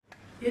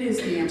It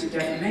is the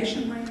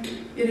Anti-Defamation League.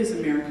 It is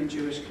American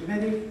Jewish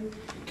Committee.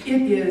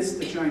 It is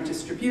the Joint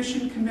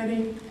Distribution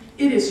Committee.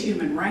 It is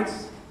human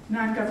rights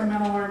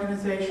non-governmental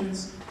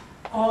organizations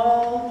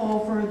all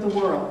over the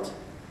world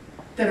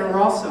that are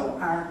also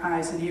our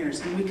eyes and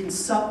ears, and we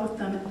consult with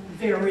them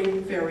very,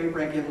 very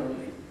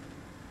regularly.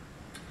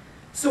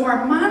 So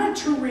our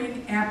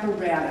monitoring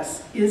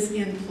apparatus is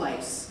in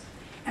place,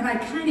 and I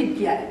kind of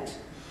get it,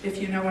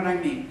 if you know what I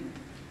mean.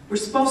 We're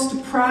supposed to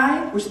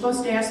pry, we're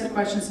supposed to ask the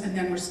questions, and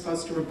then we're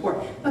supposed to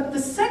report. But the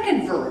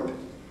second verb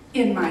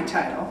in my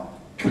title,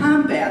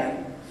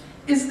 combating,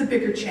 is the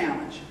bigger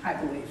challenge, I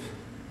believe.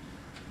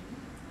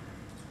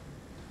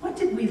 What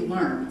did we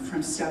learn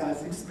from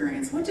Stella's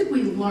experience? What did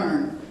we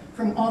learn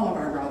from all of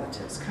our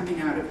relatives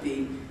coming out of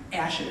the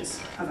ashes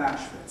of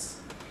Auschwitz?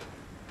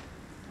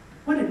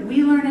 What did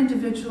we learn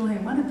individually,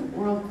 and what did the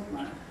world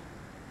learn?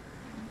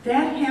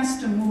 That has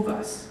to move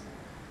us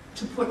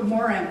to put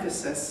more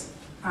emphasis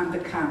on the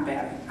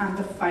combating, on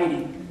the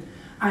fighting,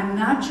 on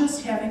not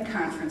just having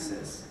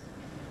conferences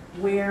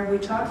where we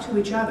talk to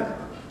each other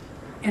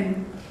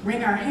and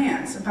wring our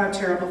hands about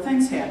terrible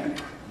things happening.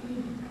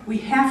 We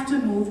have to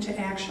move to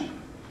action.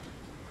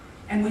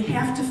 And we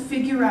have to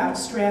figure out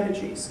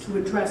strategies to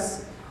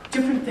address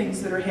different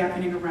things that are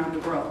happening around the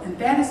world. And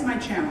that is my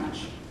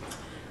challenge.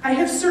 I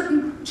have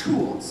certain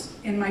tools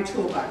in my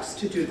toolbox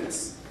to do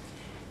this.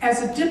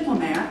 As a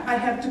diplomat, I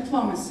have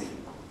diplomacy.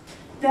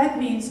 That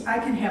means I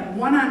can have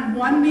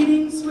one-on-one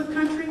meetings with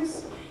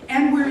countries,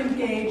 and we're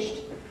engaged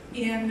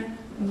in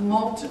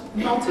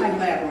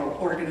multilateral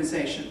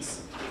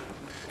organizations.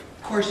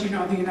 Of course, you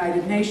know the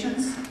United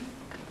Nations.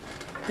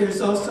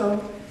 There's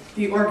also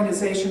the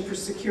Organization for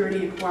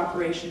Security and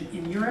Cooperation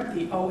in Europe,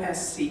 the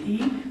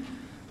OSCE,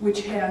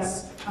 which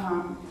has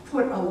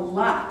put a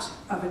lot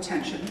of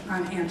attention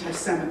on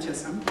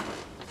anti-Semitism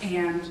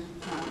and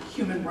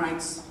human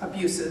rights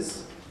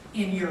abuses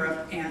in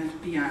Europe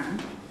and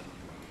beyond.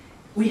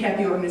 We have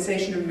the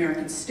Organization of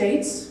American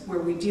States, where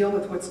we deal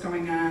with what's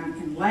going on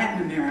in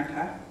Latin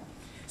America.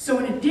 So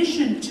in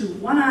addition to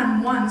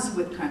one-on-ones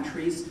with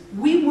countries,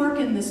 we work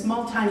in this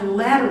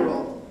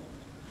multilateral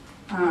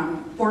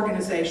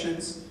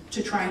organizations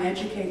to try and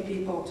educate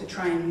people, to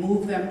try and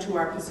move them to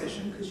our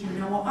position, because you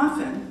know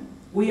often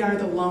we are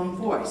the lone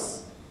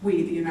voice.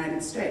 We, the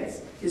United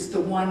States, is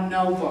the one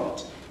no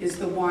vote, is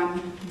the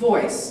one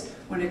voice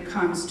when it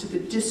comes to the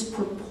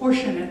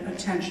disproportionate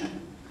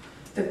attention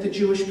that the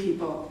Jewish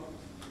people,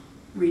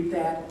 read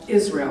that,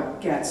 Israel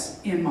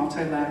gets in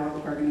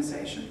multilateral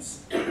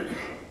organizations.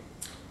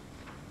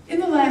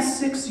 In the last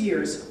 6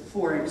 years,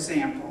 for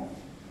example,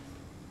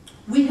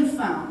 we have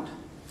found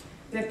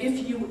that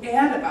if you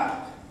add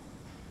up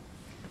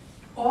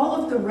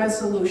all of the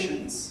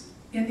resolutions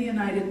in the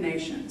United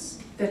Nations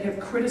that have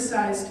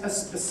criticized a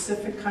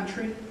specific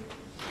country,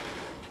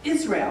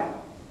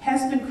 Israel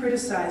has been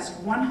criticized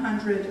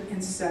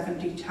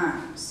 170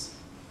 times.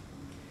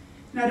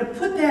 Now, to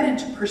put that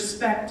into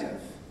perspective,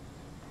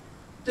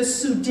 the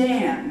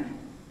Sudan,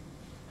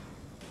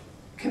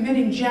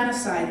 committing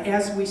genocide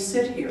as we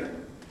sit here,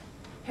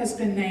 has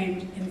been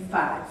named in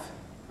 5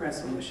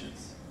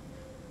 resolutions.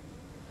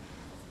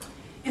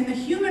 In the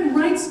Human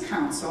Rights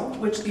Council,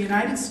 which the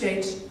United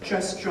States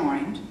just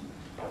joined,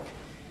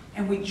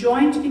 and we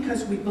joined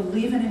because we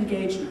believe in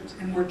engagement,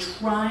 and we're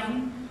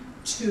trying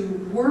to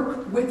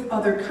work with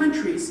other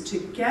countries to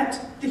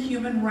get the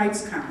Human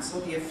Rights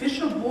Council, the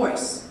official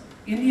voice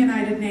in the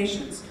United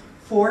Nations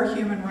for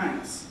human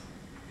rights.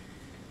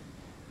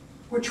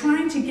 We're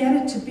trying to get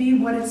it to be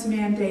what its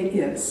mandate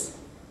is.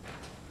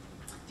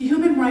 The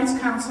Human Rights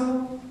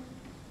Council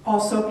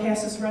also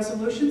passes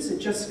resolutions. It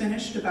just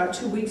finished about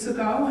 2 weeks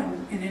ago,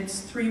 and in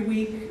its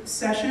 3-week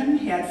session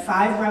had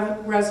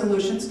 5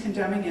 resolutions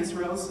condemning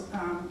Israel's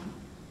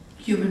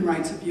human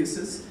rights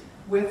abuses,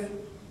 with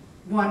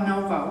 1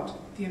 no vote,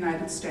 the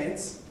United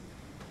States.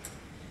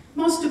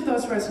 Most of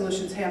those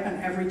resolutions happen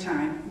every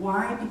time.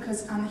 Why?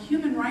 Because on the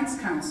Human Rights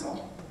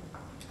Council,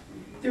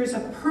 there's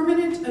a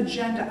permanent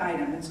agenda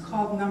item. It's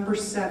called number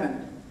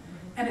 7,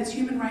 and it's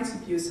human rights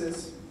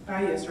abuses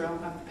by Israel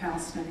of the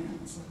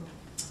Palestinians.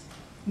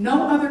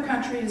 No other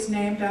country is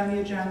named on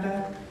the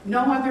agenda.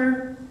 No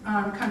other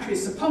country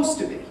is supposed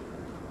to be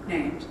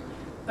named,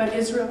 but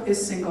Israel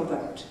is singled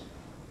out.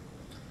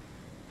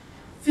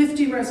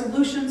 50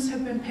 resolutions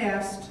have been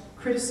passed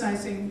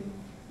criticizing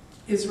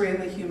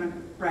Israeli human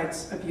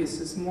rights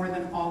abuses, more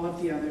than all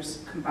of the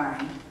others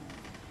combined.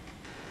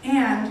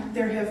 And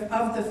there have,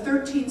 of the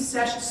 13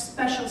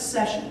 special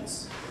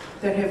sessions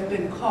that have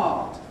been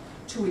called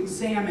to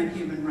examine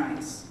human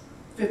rights,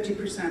 50%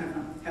 of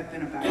them have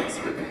been about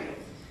Israel.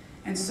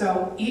 And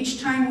so each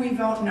time we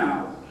vote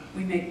no,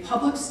 we make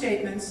public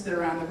statements that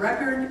are on the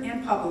record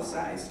and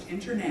publicized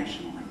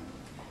internationally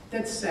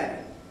that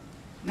say,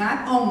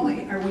 not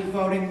only are we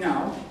voting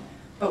no,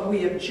 but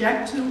we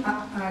object to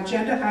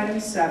agenda item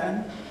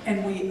 7,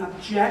 and we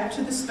object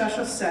to the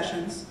special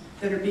sessions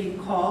that are being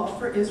called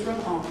for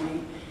Israel only,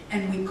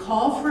 and we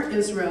call for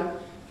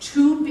Israel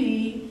to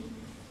be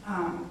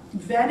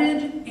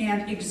vetted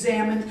and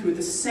examined through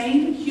the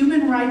same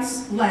human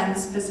rights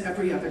lens as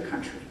every other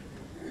country.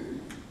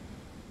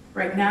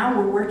 Right now,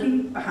 we're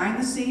working behind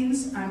the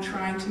scenes on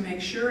trying to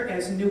make sure,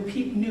 as new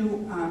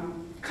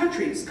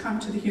countries come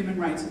to the human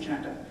rights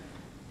agenda,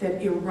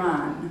 that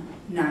Iran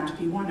not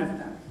be one of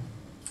them.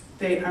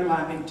 They are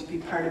lobbying to be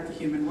part of the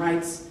Human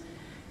Rights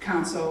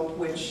Council,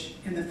 which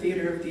in the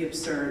theater of the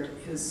absurd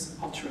is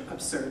ultra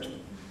absurd.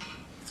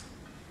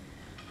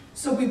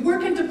 So we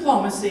work in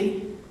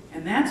diplomacy,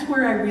 and that's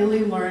where I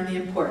really learned the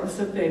importance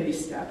of baby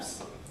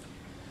steps.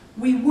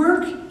 We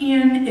work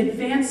in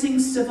advancing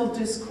civil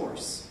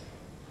discourse.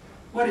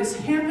 What is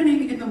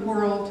happening in the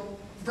world,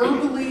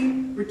 verbally,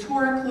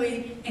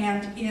 rhetorically,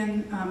 and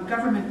in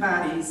government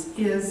bodies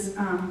is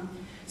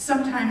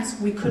sometimes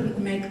we couldn't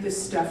make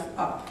this stuff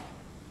up.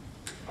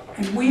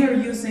 And we are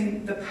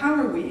using the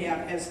power we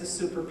have as the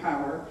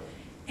superpower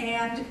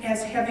and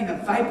as having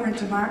a vibrant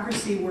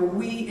democracy where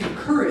we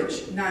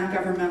encourage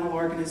non-governmental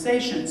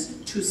organizations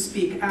to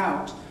speak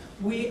out.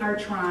 We are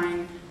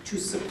trying to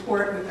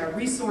support with our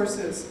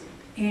resources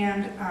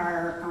and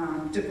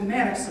our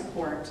diplomatic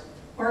support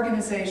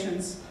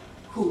organizations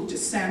who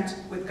dissent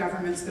with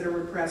governments that are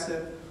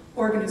repressive,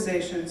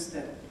 organizations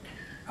that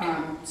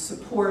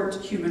support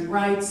human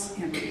rights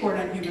and report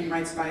on human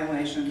rights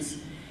violations.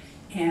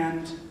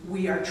 And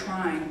we are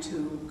trying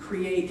to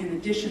create, in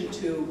addition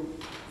to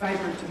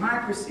vibrant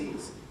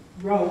democracies,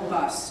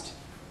 robust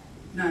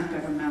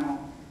non-governmental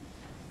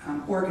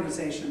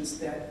organizations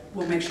that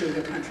will make sure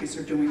that countries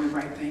are doing the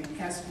right thing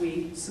as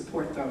we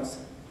support those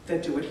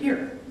that do it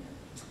here.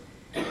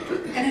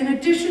 And in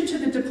addition to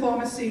the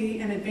diplomacy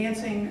and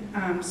advancing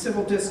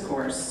civil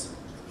discourse,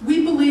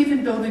 we believe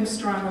in building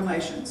strong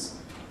relations.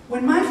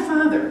 When my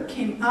father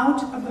came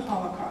out of the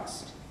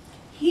Holocaust,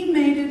 he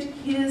made it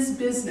his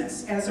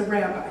business as a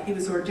rabbi. He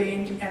was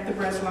ordained at the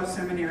Breslau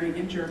Seminary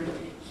in Germany.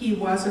 He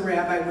was a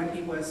rabbi when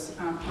he was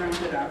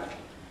rounded up.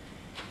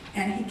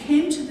 And he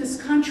came to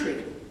this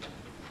country,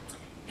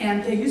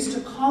 and they used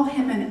to call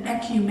him an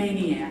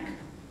ecumeniac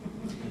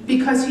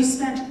because he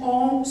spent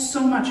so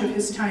much of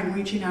his time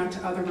reaching out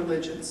to other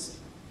religions.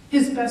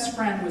 His best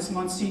friend was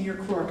Monsignor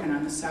Clorkin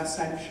on the south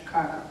side of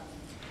Chicago.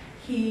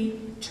 He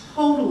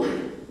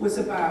totally was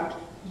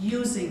about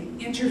using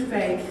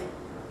interfaith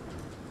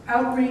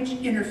outreach,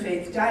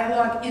 interfaith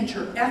dialogue,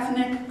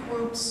 inter-ethnic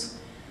groups,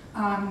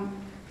 and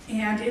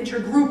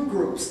intergroup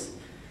groups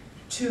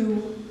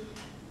to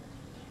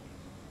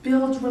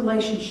build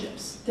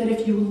relationships that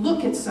if you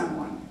look at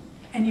someone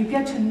and you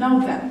get to know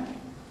them,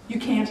 you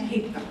can't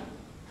hate them.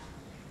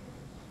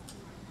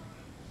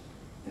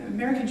 The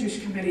American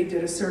Jewish Committee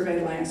did a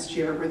survey last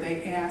year where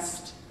they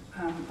asked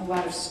a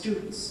lot of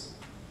students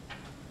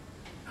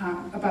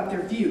about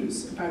their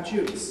views about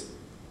Jews.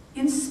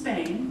 In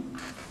Spain,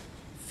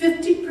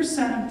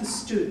 50% of the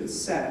students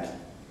said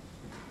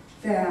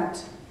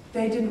that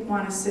they didn't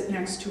want to sit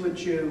next to a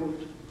Jew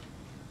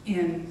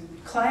in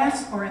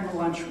class or in the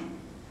lunchroom.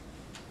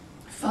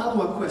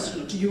 Follow-up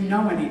question, do you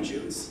know any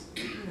Jews?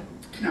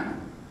 No.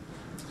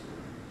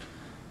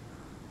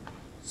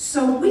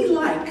 So we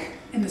like,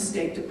 in the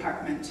State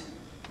Department,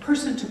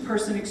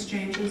 person-to-person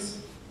exchanges.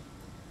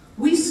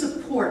 We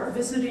support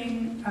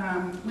visiting,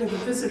 we have a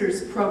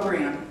visitors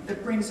program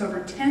that brings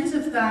over tens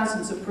of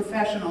thousands of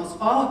professionals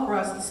all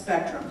across the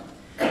spectrum.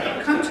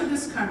 Come to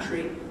this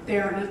country, they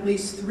are in at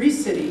least 3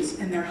 cities,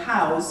 and they're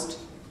housed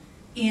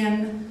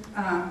in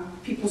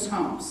people's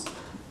homes.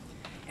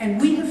 And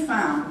we have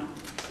found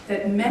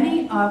that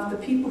many of the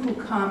people who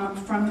come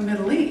from the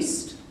Middle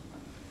East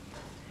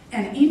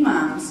and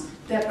imams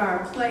that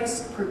are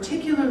placed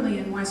particularly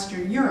in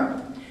Western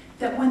Europe,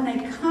 that when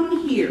they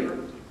come here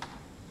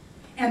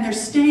and they're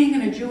staying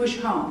in a Jewish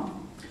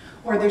home,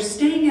 or they're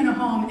staying in a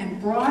home and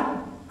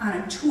brought on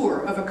a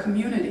tour of a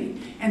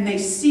community, and they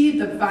see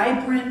the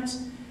vibrant,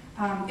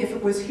 if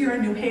it was here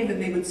in New Haven,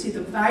 they would see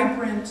the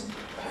vibrant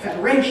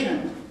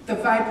federation, the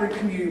vibrant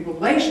community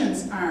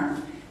relations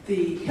arm,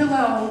 the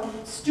Hillel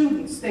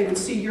students, they would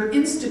see your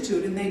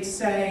institute and they'd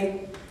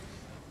say,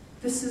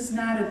 this is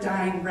not a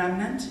dying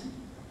remnant,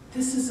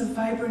 this is a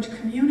vibrant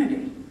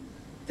community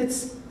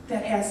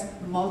that has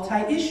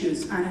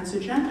multi-issues on its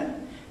agenda,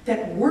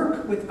 that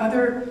work with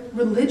other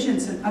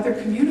religions and other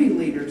community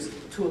leaders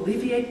to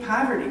alleviate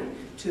poverty,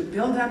 to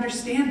build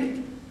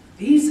understanding.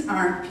 These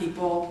aren't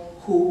people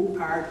who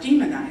are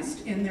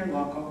demonized in their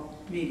local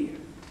media.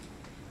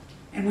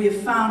 And we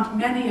have found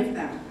many of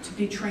them to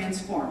be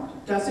transformed.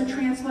 Does it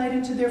translate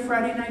into their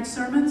Friday night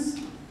sermons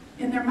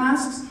in their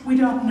mosques? We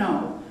don't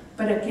know.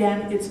 But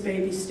again, it's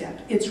baby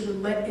step. It's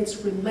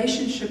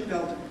relationship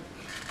building.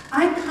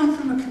 I come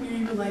from a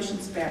community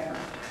relations background.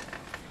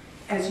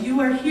 As you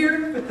are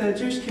here with the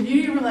Jewish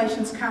Community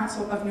Relations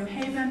Council of New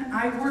Haven,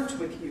 I worked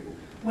with you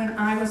when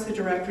I was the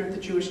director of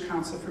the Jewish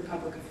Council for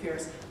Public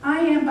Affairs. I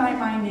am by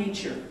my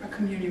nature a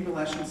community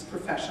relations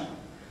professional.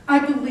 I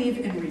believe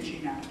in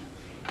reaching out.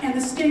 And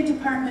the State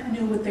Department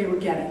knew what they were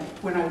getting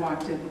when I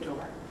walked in the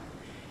door.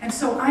 And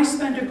so I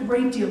spend a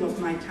great deal of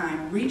my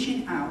time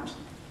reaching out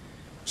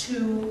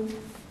to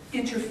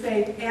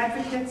interfaith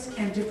advocates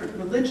and different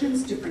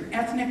religions, different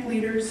ethnic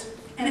leaders,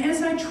 and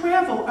as I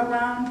travel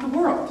around the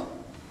world,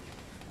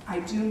 I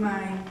do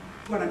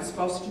what I'm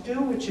supposed to do,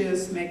 which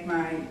is make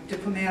my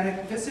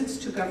diplomatic visits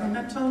to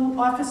governmental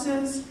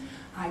offices.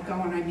 I go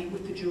and I meet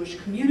with the Jewish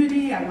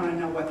community. I want to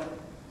know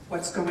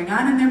what's going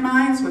on in their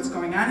minds, what's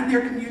going on in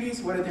their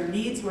communities, what are their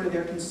needs, what are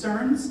their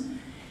concerns.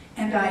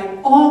 And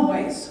I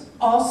always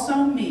also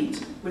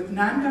meet with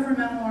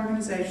non-governmental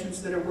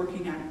organizations that are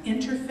working on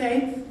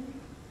interfaith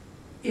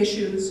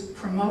issues,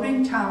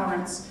 promoting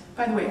tolerance.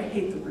 By the way, I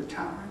hate the word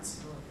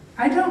tolerance.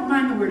 I don't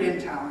mind the word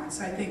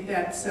intolerance. I think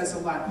that says a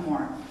lot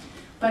more.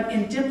 But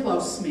in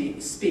Diplo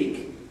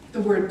speak,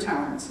 the word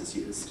tolerance is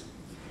used.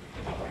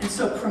 And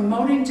so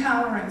promoting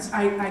tolerance,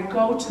 I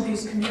go to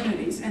these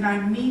communities and I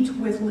meet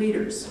with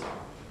leaders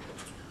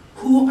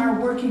who are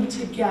working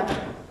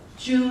together.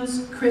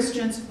 Jews,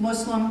 Christians,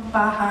 Muslim,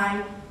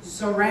 Baha'i,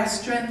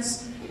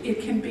 Zoroastrians,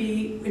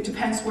 it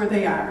depends where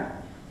they are,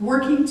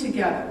 working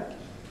together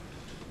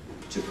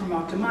to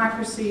promote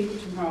democracy,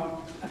 to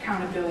promote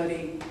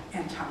accountability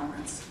and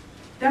tolerance.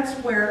 That's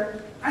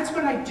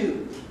what I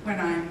do when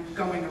I'm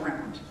going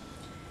around.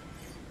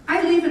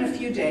 I leave in a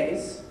few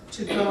days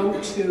to go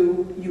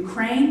to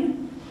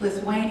Ukraine,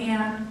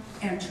 Lithuania,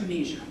 and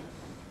Tunisia.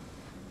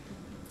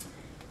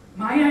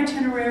 My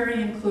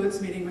itinerary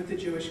includes meeting with the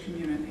Jewish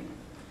community.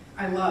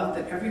 I love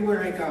that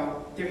everywhere I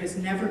go, there has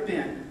never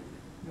been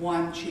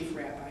one chief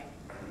rabbi.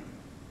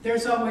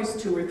 There's always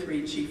 2 or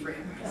 3 chief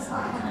rabbis.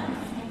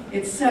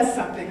 It says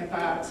something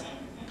about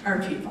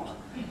our people.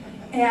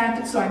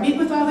 And so I meet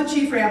with all the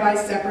chief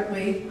rabbis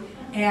separately,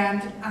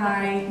 and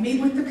I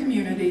meet with the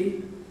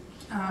community,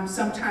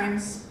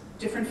 sometimes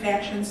different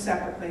factions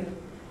separately,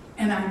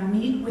 and I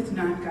meet with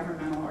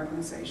non-governmental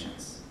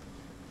organizations.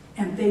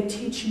 And they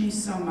teach me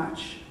so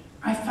much.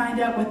 I find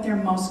out what they're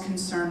most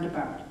concerned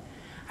about.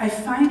 I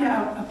find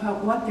out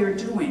about what they're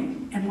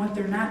doing and what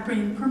they're not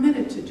being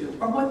permitted to do,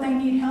 or what they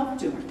need help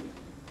doing.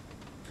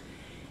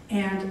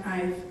 And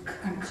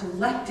I'm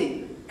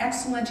collecting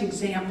excellent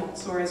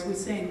examples, or as we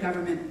say in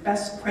government,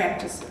 best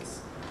practices,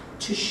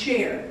 to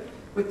share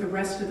with the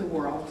rest of the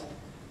world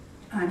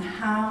on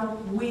how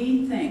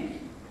we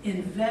think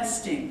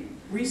investing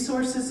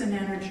resources and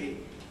energy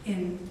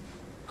in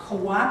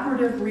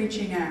cooperative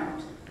reaching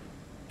out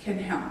can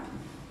help.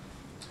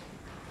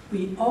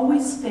 We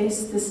always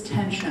face this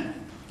tension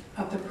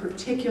of the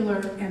particular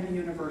and the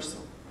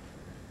universal.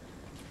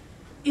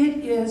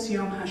 It is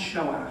Yom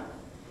HaShoah.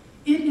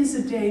 It is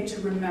a day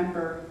to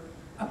remember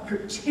a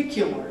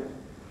particular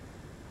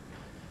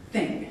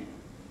thing.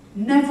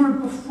 Never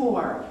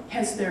before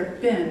has there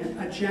been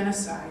a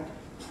genocide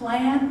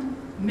planned,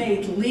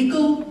 made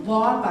legal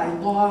law by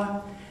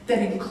law, that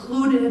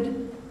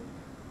included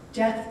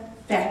death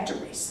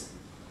factories.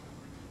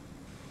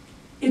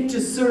 It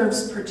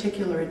deserves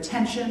particular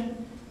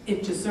attention,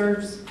 it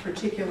deserves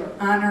particular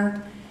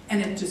honor,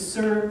 and it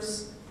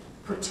deserves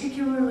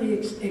particularly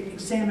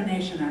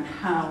examination on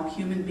how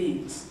human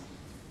beings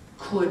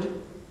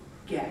could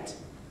get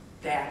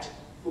that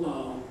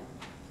low.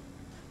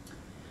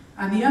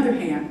 On the other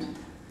hand,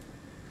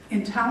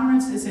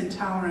 intolerance is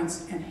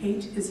intolerance and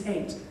hate is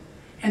hate.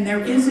 And there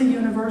is a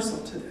universal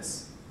to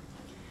this.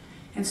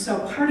 And so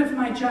part of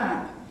my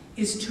job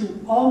is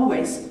to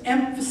always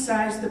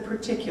emphasize the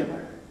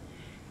particular,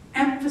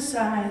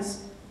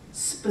 emphasize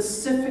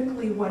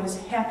specifically what is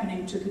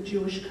happening to the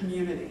Jewish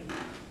community.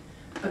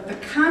 But the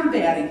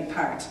combating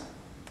part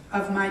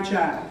of my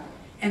job,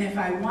 and if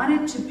I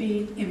want it to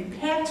be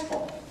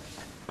impactful,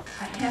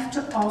 I have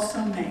to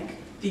also make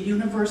the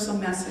universal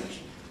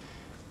message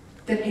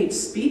that hate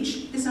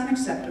speech is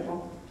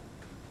unacceptable.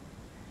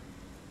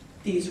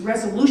 These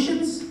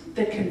resolutions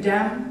that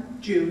condemn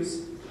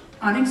Jews,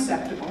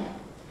 unacceptable,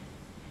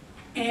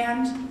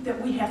 and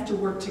that we have to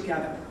work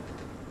together.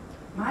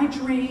 My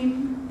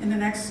dream in the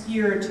next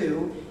year or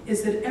two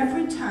is that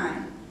every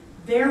time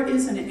there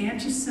is an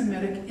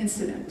anti-Semitic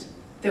incident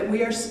that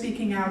we are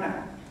speaking out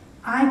on,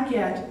 I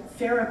get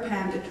Farah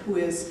Pandit, who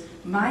is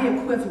my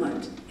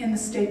equivalent in the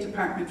State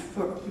Department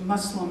for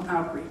Muslim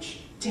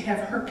outreach, to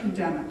have her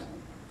condemn it.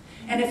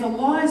 And if a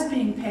law is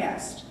being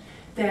passed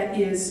that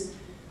is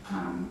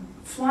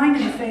flying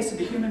in the face of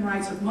the human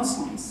rights of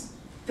Muslims,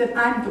 that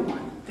I'm the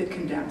one that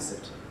condemns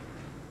it.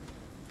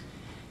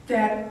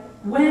 That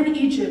when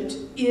Egypt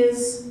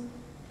is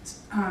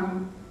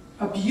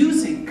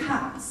abusing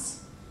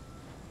Copts,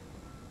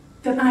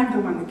 that I'm the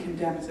one that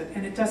condemns it,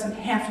 and it doesn't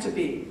have to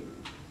be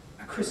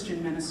a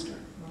Christian minister.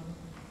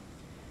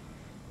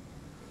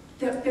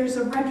 That there's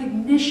a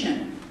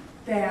recognition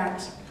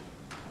that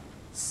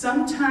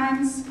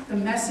sometimes the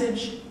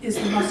message is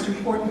the most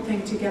important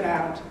thing to get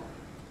out,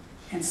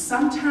 and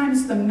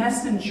sometimes the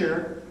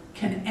messenger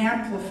can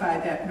amplify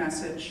that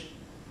message.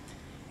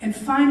 And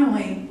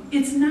finally,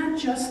 it's not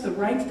just the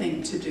right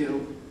thing to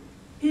do,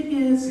 it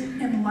is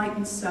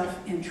enlightened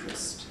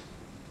self-interest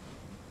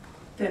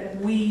that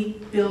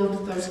we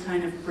build those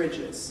kind of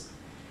bridges.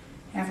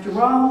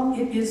 After all,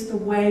 it is the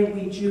way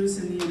we Jews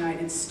in the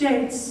United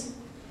States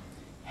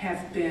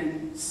have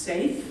been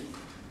safe,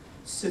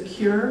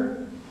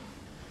 secure,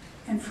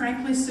 and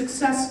frankly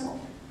successful.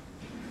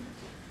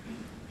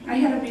 I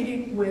had a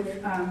meeting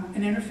with an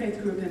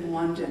interfaith group in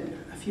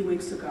London a few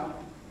weeks ago,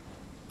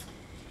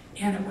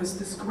 and it was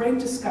this great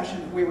discussion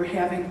that we were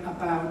having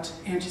about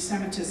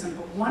anti-Semitism,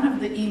 but one of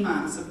the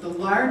imams of the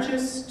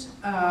largest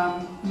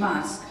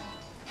mosque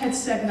had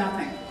said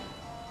nothing.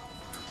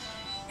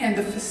 And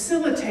the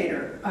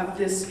facilitator of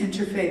this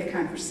interfaith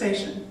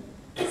conversation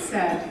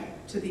said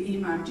to the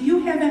imam, "Do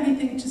you have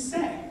anything to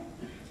say?"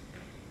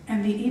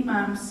 And the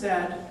imam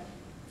said,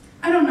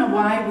 "I don't know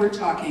why we're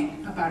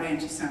talking about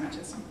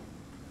anti-Semitism.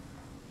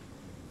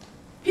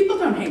 People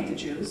don't hate the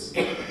Jews.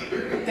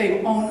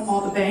 They own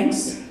all the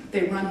banks,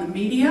 they run the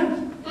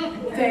media,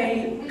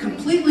 they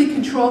completely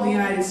control the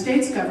United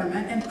States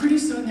government, and pretty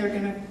soon they're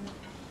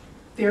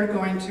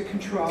going to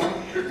control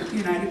the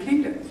United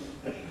Kingdom."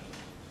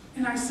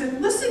 And I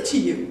said, "Listen to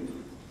you.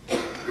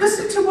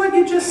 Listen to what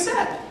you just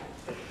said."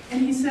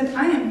 And he said,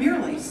 "I am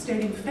merely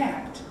stating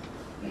fact."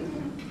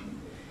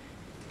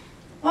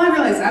 Well, I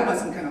realized I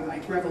wasn't going to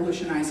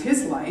revolutionize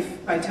his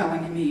life by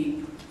telling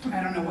him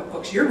I don't know what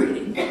books you're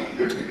reading.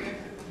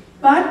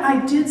 But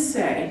I did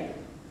say,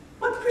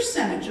 "What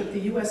percentage of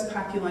the US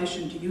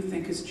population do you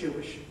think is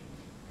Jewish?"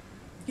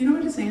 You know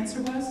what his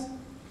answer was?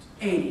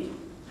 80.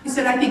 He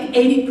said, "I think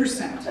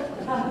 80%.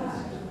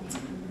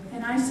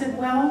 And I said,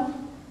 "Well,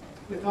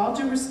 with all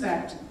due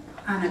respect,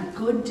 on a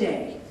good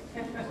day,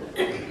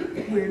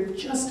 we're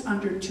just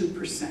under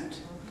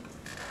 2%.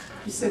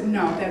 He said,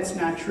 "No, that's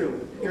not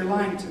true. You're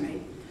lying to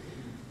me."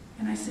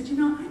 And I said,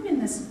 I'm in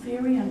this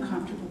very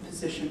uncomfortable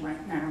position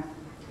right now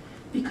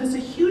because a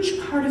huge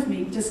part of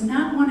me does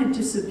not want to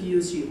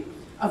disabuse you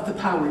of the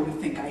power you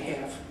think I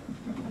have.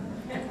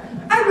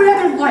 I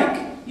rather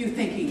like you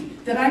thinking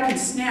that I can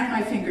snap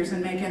my fingers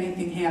and make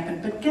anything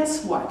happen, but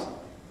guess what?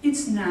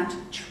 It's not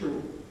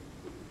true.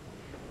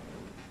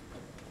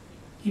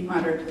 He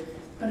muttered,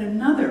 but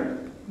another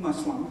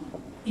Muslim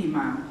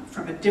imam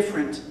from a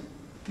different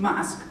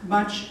mosque,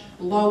 much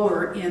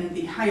lower in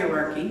the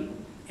hierarchy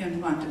in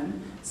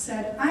London,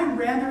 said, "I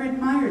rather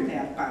admire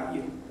that about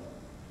you.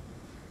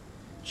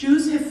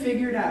 Jews have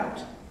figured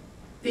out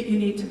that you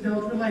need to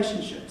build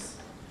relationships,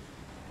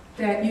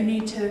 that you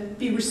need to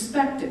be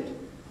respected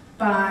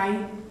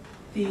by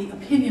the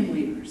opinion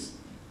leaders,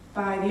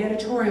 by the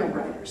editorial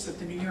writers of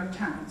the New York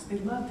Times." They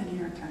love the New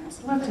York Times.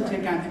 They love to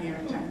take on the New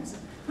York Times.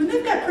 When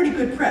they've got pretty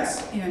good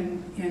press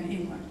in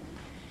England.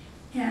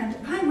 "And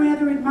I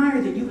rather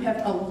admire that you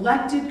have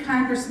elected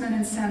congressmen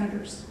and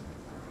senators.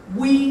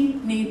 We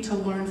need to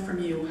learn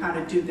from you how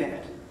to do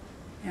that."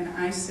 And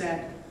I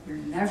said, "You're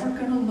never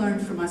going to learn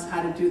from us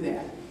how to do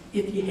that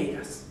if you hate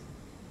us."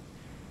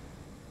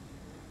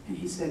 And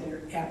he said,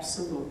 "You're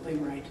absolutely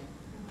right."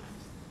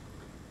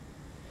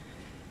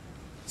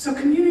 So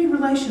community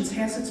relations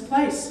has its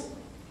place.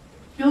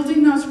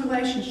 Building those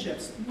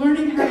relationships,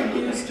 learning how to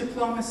use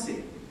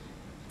diplomacy.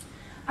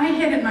 I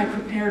had in my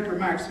prepared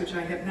remarks, which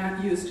I have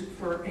not used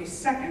for a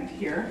second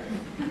here,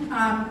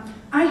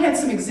 I had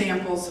some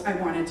examples I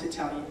wanted to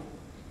tell you,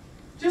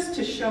 just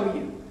to show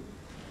you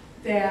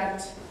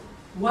that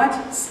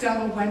what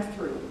Stella went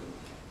through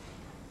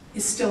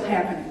is still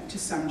happening to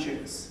some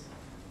Jews.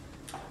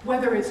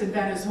 Whether it's in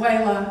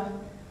Venezuela,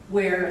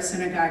 where a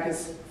synagogue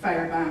is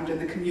firebombed and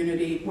the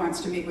community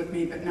wants to meet with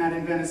me, but not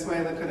in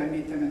Venezuela, could I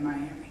meet them in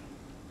Miami?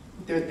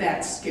 They're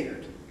that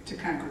scared to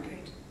congregate.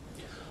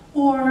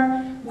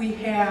 Or we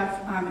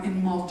have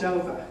in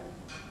Moldova,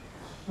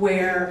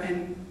 where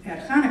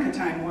at Hanukkah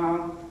time,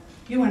 while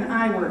you and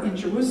I were in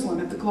Jerusalem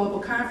at the Global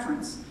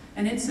Conference,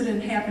 an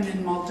incident happened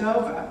in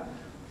Moldova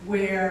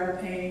where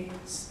a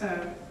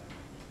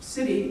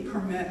city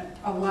permit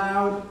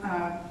allowed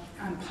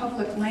on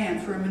public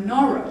land for a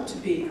menorah to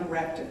be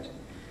erected.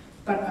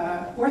 But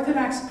an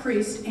Orthodox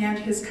priest and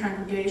his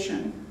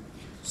congregation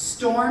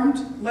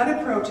led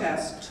a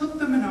protest, took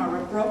the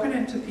menorah, broke it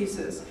into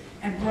pieces,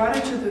 and brought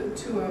it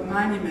to a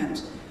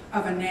monument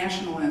of a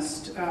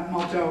nationalist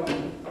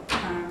Moldovan.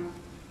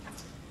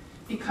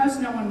 Because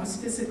no one was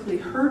physically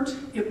hurt,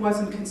 it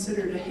wasn't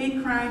considered a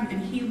hate crime, and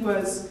he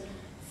was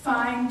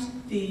fined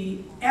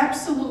the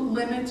absolute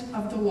limit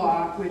of the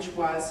law, which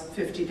was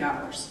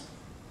 $50.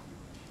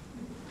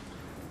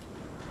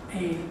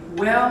 A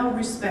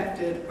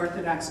well-respected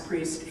Orthodox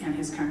priest and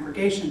his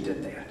congregation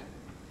did that.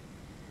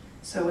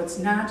 So it's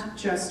not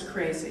just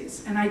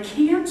crazies. And I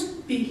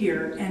can't be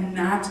here and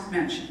not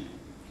mention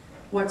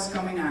what's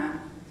going on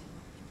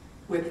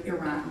with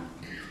Iran.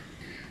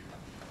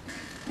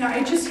 Now,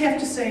 I just have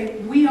to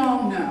say, we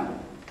all know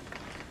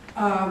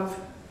of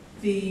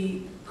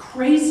the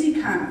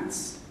crazy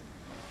comments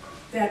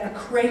that a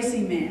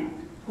crazy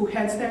man who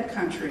heads that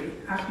country,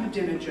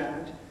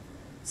 Ahmadinejad,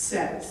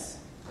 says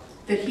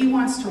that he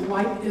wants to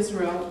wipe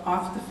Israel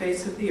off the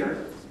face of the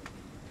earth,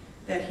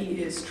 that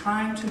he is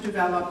trying to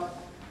develop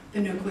the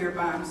nuclear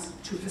bombs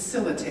to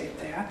facilitate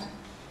that,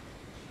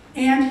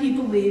 and he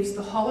believes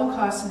the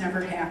Holocaust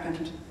never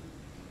happened,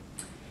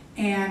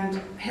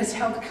 and has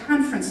held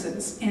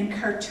conferences and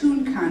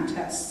cartoon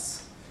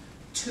contests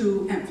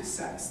to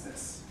emphasize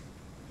this.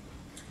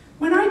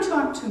 When I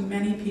talk to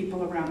many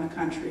people around the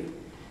country,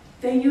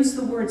 They use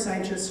the words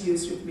I just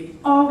used with me.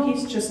 Oh,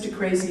 he's just a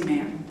crazy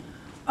man.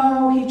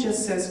 Oh, he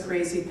just says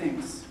crazy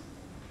things.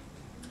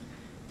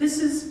 This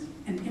is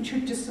an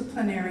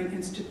interdisciplinary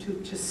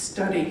institute to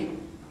study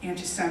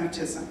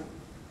anti-Semitism.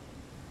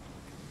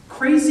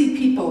 Crazy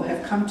people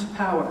have come to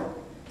power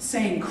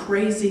saying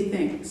crazy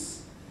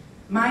things.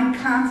 Mein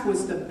Kampf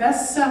was the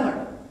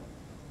best-selling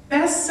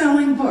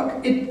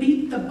book. It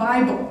beat the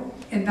Bible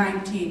in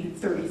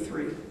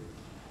 1933.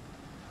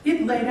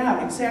 It laid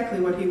out exactly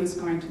what he was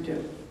going to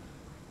do.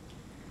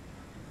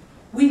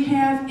 We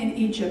have in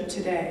Egypt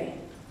today,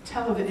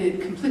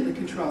 it completely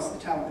controls the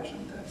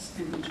television that's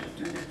in Egypt,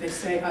 and if they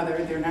say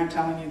other, they're not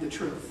telling you the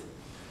truth.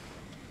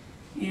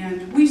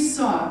 And we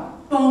saw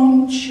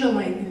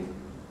bone-chilling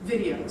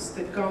videos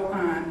that go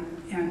on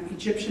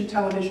Egyptian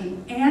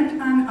television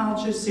and on Al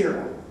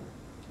Jazeera,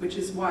 which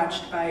is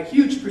watched by a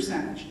huge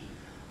percentage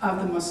of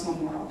the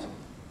Muslim world,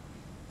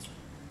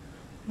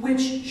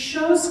 which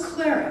shows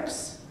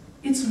clerics.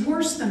 It's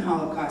worse than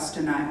Holocaust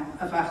denial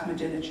of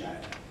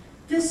Ahmadinejad.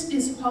 This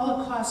is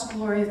Holocaust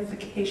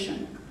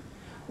glorification,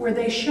 where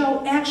they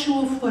show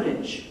actual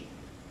footage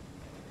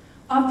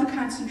of the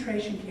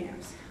concentration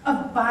camps,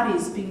 of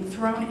bodies being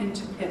thrown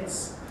into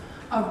pits,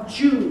 of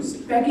Jews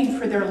begging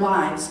for their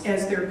lives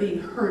as they're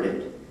being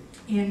herded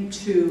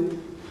into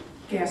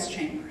gas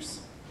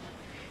chambers.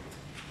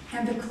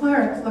 And the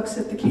cleric looks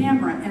at the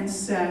camera and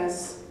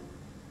says,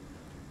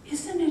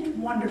 "Isn't it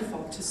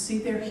wonderful to see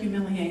their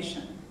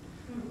humiliation?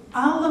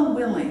 Allah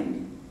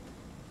willing,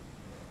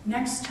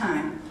 next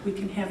time we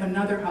can have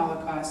another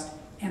Holocaust,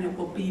 and it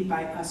will be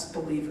by us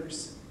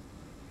believers."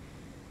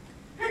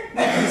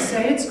 We can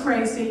say it's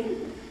crazy,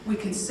 we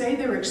can say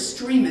they're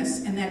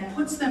extremists, and that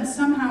puts them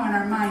somehow in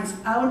our minds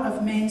out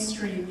of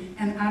mainstream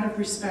and out of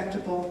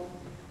respectable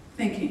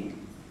thinking.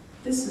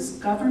 This is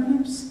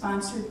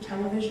government-sponsored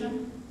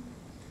television.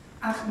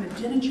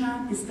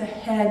 Ahmadinejad is the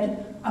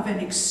head of an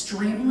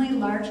extremely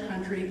large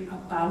country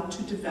about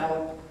to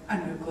develop a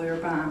nuclear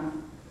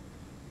bomb.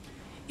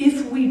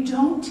 If we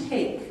don't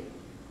take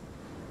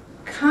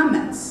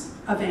comments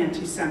of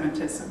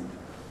anti-Semitism,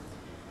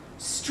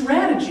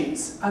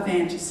 strategies of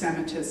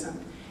anti-Semitism,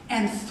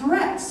 and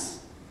threats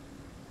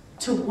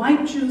to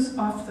wipe Jews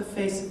off the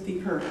face of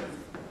the earth,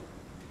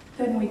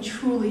 then we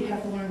truly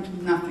have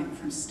learned nothing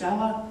from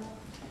Stella,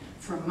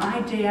 from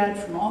my dad,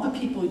 from all the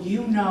people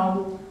you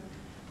know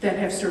that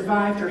have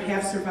survived or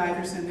have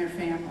survivors in their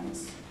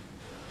families.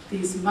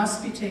 These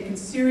must be taken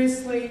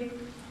seriously.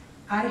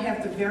 I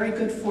have the very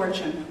good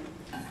fortune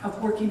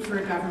of working for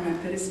a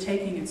government that is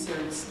taking it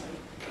seriously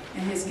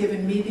and has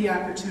given me the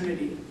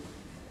opportunity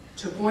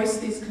to voice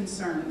these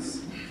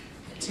concerns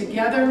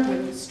together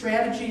with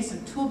strategies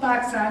and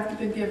toolbox I've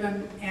been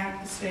given at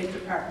the State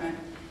Department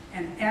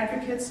and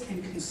advocates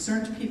and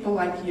concerned people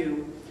like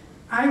you.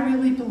 I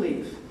really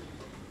believe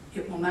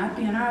it will not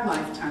be in our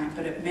lifetime,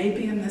 but it may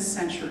be in this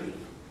century,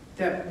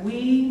 that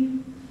we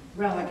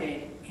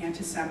relegate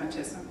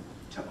anti-Semitism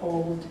to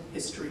old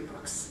history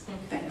books.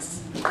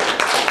 Thanks.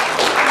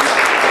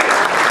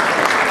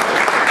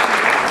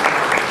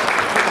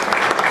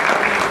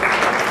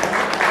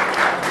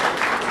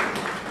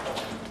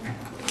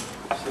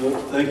 So,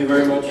 thank you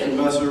very much,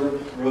 Ambassador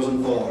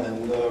Rosenthal.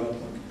 And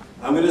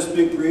I'm going to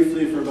speak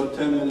briefly for about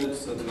 10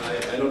 minutes, and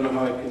I don't know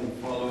how I can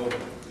follow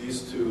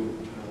these two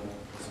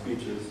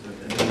speeches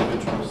and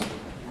individuals.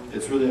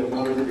 It's really an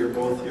honor that you're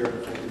both here,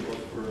 and thank you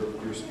both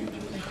for your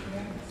speeches.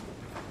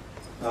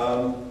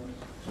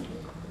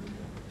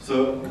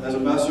 So, as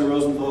Ambassador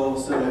Rosenthal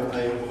said,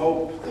 I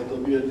hope that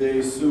there'll be a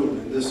day soon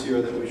in this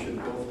year that we should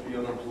both be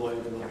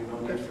unemployed and there'll be no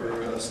need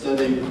for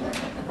studying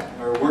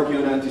or working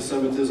on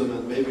anti-Semitism,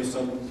 and maybe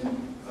some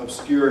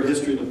obscure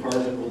history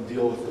department will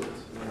deal with it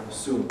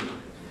soon.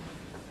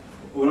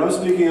 What I'm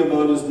speaking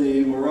about is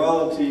the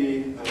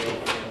morality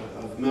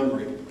of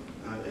memory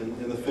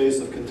in the face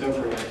of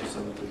contemporary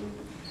anti-Semitism.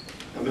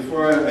 And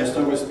before I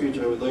start my speech,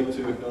 I would like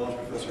to acknowledge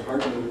Professor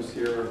Hartman, who's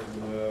here,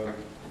 who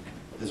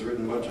has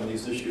written much on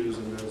these issues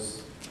and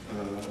has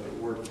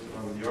worked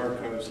on the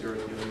archives here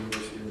at the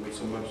University and done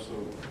so much, so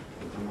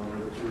I'm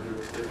honored that you're here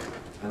today,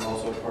 and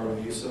also part of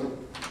YISA.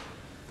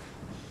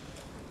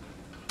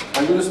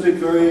 I'm going to speak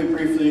very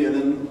briefly, and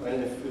then,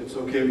 if it's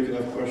okay, we can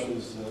have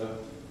questions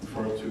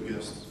for our two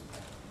guests.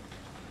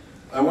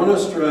 I want to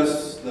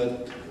stress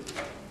that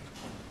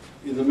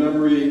in the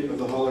memory of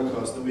the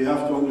Holocaust, that we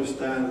have to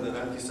understand that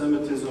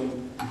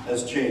anti-Semitism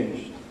has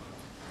changed.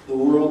 The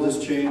world has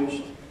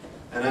changed,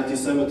 and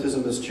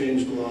anti-Semitism has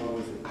changed along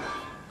with it.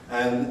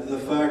 And the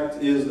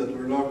fact is that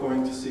we're not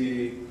going to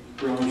see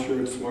brown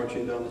shirts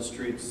marching down the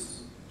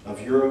streets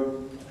of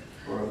Europe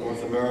or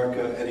North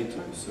America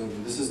anytime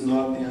soon. This is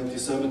not the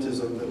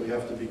anti-Semitism that we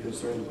have to be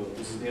concerned about.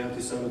 This is the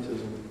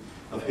anti-Semitism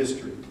of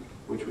history,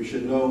 which we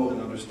should know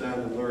and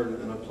understand and learn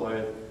and apply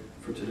it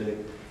for today.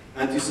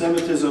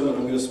 Anti-Semitism, and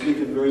I'm going to speak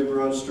in very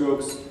broad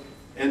strokes,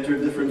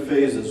 entered different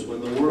phases.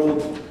 When the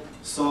world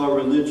saw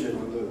religion,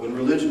 when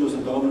religion was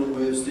a dominant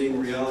way of seeing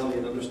reality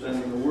and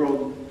understanding the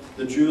world,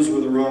 the Jews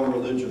were the wrong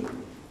religion.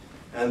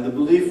 And the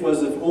belief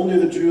was if only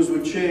the Jews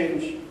would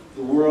change, the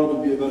the world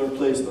would be a better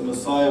place, the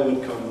Messiah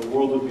would come, the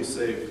world would be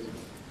saved.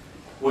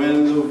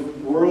 When the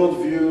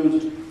world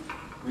viewed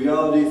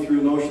reality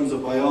through notions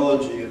of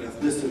biology and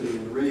ethnicity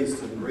and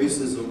race and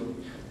racism,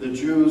 the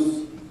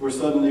Jews were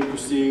suddenly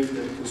perceived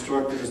and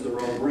constructed as the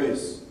wrong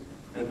race.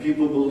 And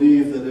people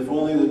believed that if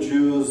only the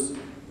Jews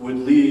would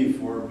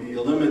leave or be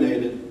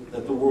eliminated,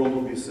 that the world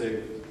would be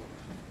saved.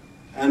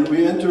 And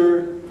we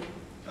enter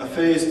a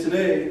phase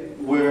today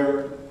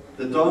where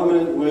the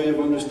dominant way of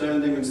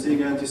understanding and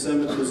seeing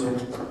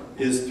anti-Semitism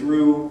is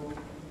through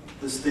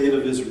the state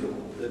of Israel.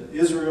 That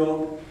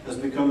Israel has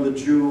become the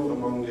Jew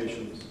among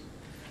nations.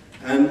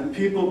 And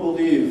people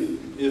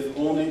believe if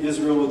only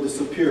Israel would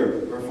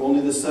disappear, or if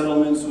only the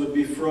settlements would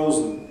be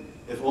frozen,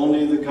 if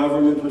only the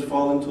government would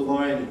fall into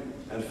line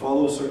and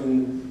follow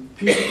certain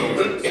peace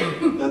process,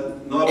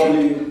 that not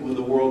only will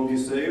the world be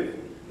saved,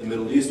 the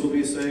Middle East will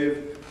be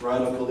saved,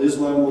 radical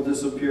Islam will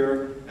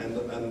disappear,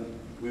 and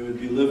we would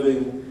be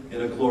living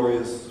in a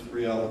glorious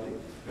reality.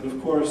 And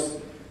of course,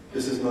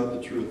 this is not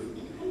the truth.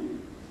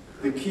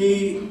 The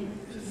key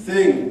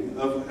thing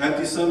of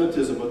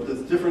anti-Semitism, what the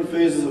different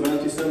phases of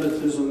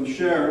anti-Semitism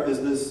share,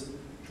 is this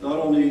not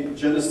only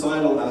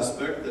genocidal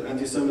aspect, that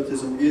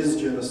anti-Semitism is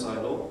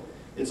genocidal,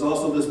 it's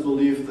also this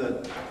belief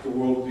that the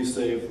world will be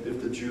saved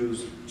if the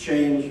Jews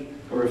change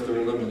or if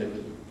they're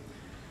eliminated.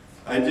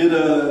 I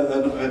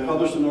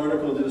published an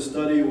article, did a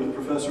study with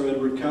Professor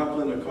Edward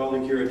Kaplan, a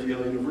colleague here at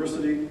Yale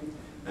University,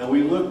 and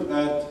we looked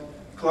at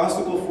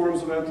classical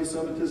forms of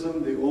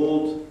anti-Semitism, the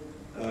old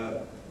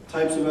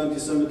types of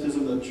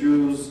anti-Semitism, that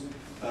Jews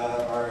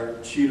are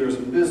cheaters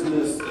in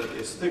business, that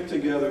they stick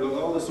together,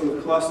 all the sort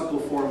of classical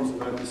forms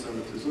of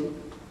anti-Semitism.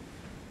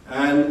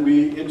 And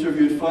we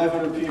interviewed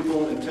 500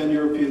 people in 10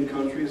 European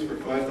countries for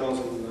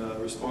 5,000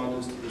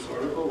 respondents to this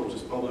article, which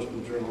is published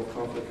in the Journal of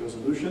Conflict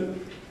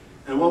Resolution.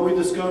 And what we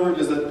discovered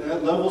is that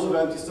at levels of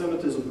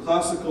anti-Semitism,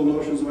 classical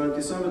notions of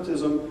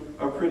anti-Semitism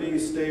are pretty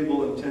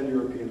stable in 10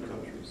 European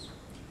countries.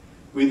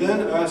 We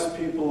then asked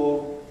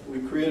people, we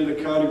created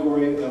a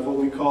category of what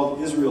we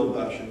called Israel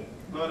bashing,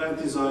 not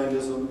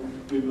anti-Zionism.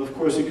 Of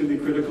course, you could be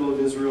critical of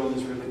Israel and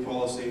Israeli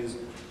policies.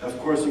 Of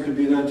course, you could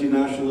be an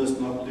anti-nationalist,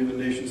 not believe in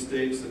nation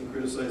states, and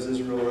criticize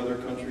Israel or other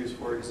countries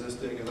for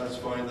existing, and that's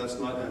fine. That's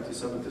not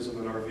anti-Semitism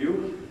in our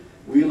view.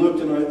 We looked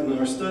in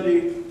our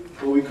study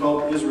what we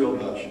called Israel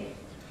bashing,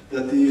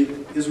 that the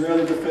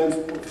Israeli Defense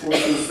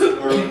Forces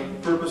are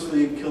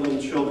purposely killing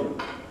children,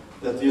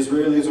 that the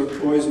Israelis are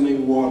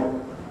poisoning water,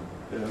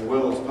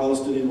 wells,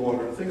 Palestinian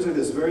water, things like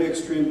this, very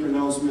extreme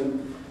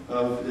pronouncement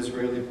of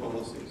Israeli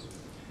policies.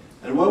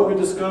 And what we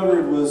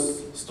discovered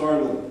was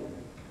startling.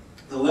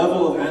 The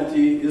level of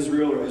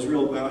anti-Israel or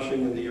Israel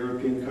bashing in the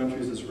European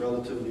countries is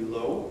relatively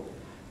low,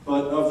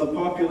 but of the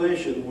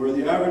population, where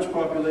the average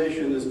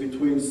population is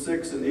between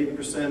 6 and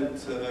 8%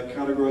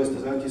 categorized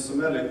as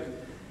anti-Semitic,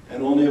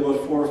 and only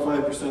about 4 or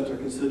 5% are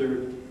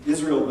considered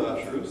Israel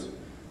bashers,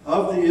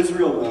 of the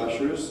Israel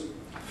bashers,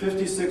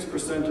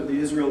 56% of the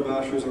Israel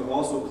bashers are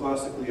also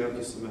classically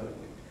anti-Semitic.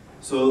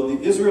 So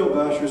the Israel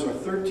bashers are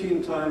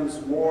 13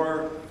 times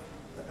more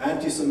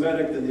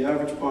anti-Semitic than the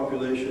average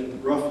population,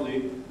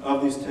 roughly,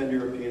 of these 10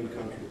 European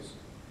countries.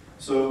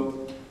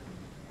 So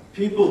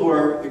people who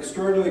are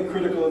extraordinarily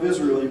critical of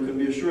Israel, you can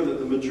be assured that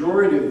the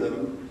majority of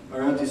them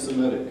are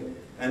anti-Semitic.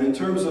 And in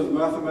terms of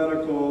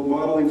mathematical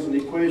modelings and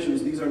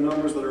equations, these are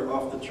numbers that are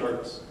off the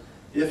charts.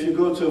 If you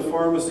go to a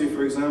pharmacy,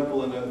 for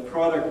example, and a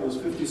product was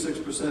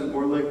 56%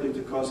 more likely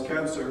to cause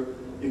cancer,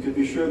 you can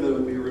be sure that it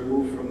would be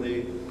removed from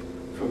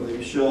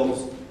the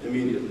shelves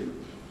immediately.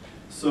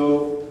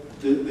 So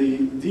the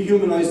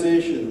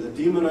dehumanization,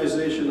 the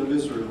demonization of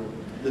Israel,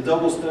 the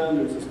double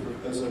standards,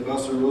 as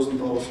Ambassador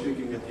Rosenthal was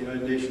speaking at the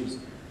United Nations,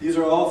 these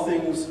are all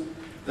things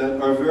that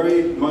are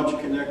very much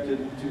connected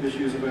to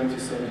issues of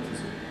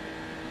anti-Semitism.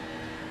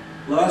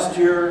 Last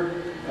year,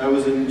 I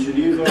was in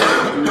Geneva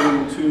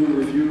during the TUN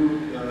Review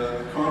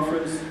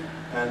conference,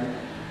 and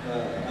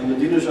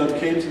Ahmadinejad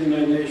came to the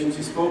United Nations.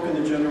 He spoke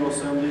in the General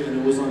Assembly, and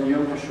it was on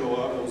Yom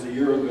HaShoah. It was a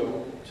year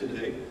ago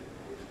today.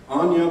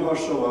 On Yom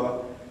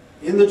HaShoah,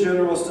 in the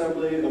General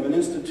Assembly of an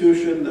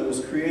institution that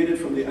was created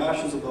from the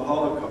ashes of the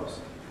Holocaust,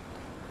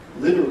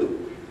 literally.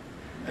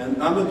 And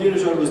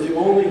Ahmadinejad was the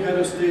only head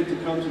of state to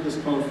come to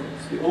this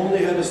conference, the only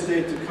head of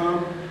state to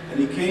come, and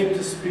he came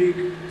to speak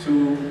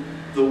to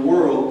the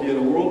world. He had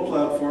a world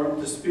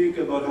platform to speak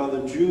about how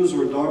the Jews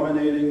were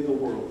dominating the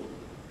world.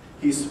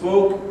 He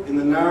spoke in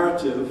the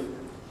narrative,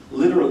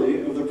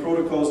 literally, of the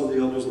protocols of the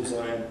Elders of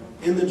Zion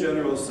in the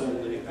General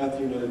Assembly at the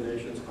United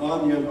Nations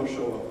on Yom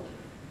HaShoah.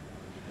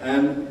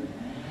 And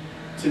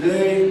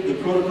today, the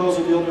Protocols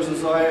of the Elders of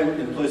Zion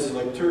in places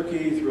like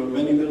Turkey, throughout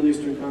many Middle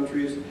Eastern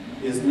countries,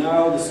 is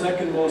now the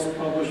second most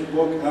published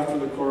book after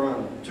the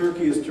Quran.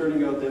 Turkey is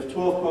turning out, they have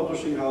 12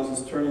 publishing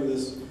houses turning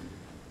this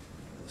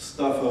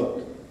stuff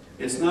out.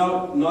 It's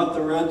now not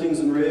the rantings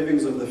and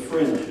ravings of the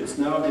fringe. It's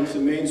now into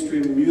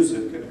mainstream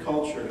music and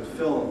culture and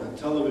film and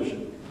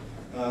television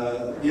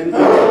in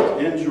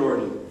Egypt, in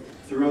Jordan,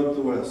 throughout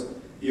the West.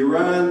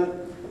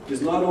 Iran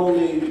is not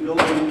only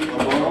building a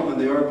bomb,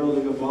 and they are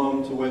building a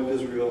bomb to wipe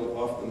Israel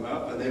off the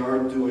map, and they are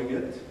doing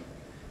it,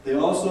 They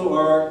also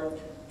are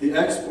the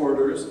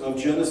exporters of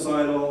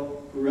genocidal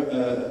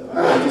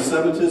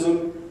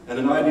anti-Semitism and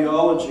an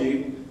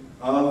ideology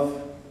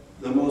of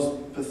the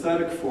most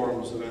pathetic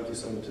forms of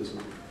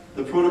anti-Semitism.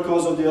 The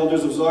Protocols of the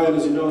Elders of Zion,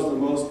 as you know, is the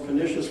most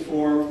pernicious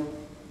form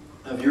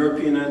of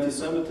European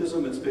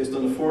anti-Semitism. It's based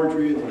on a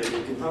forgery in the late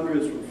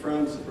 1800s from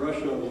France and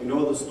Russia. We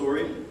know the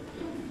story.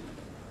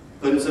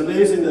 But it's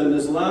amazing that an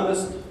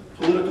Islamist,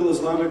 political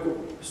Islamic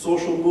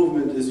social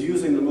movement is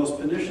using the most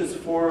pernicious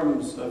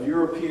forms of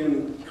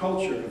European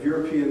culture, of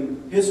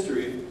European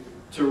history,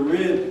 to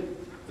rid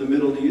the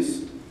Middle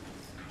East,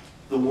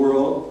 the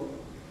world,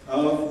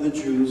 of the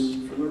Jews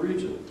from the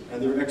region.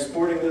 And they're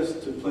exporting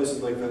this to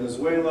places like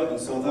Venezuela and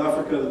South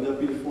Africa. The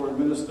deputy foreign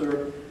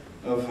minister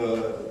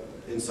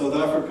in South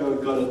Africa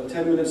got a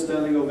 10-minute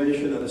standing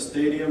ovation at a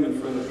stadium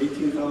in front of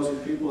 18,000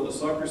 people at a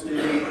soccer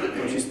stadium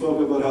when she spoke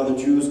about how the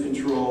Jews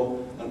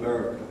control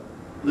America,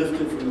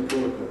 lifted from the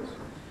protocols.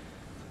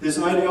 This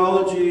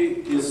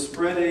ideology is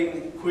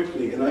spreading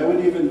quickly, and I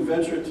would even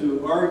venture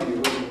to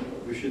argue,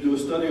 we should do a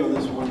study on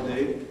this one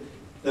day,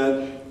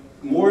 that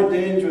more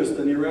dangerous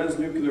than Iran's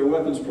nuclear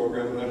weapons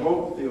program, and I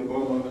hope the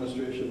Obama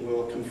administration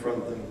will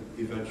confront them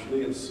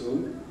eventually and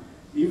soon,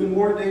 even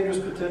more dangerous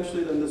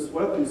potentially than this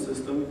weapon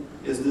system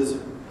is this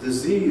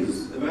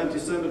disease of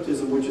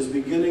anti-Semitism, which is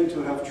beginning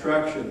to have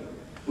traction,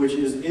 which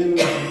is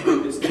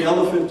it's the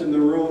elephant in the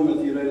room at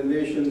the United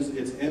Nations.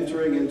 It's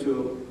entering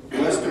into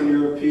Western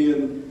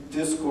European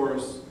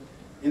discourse,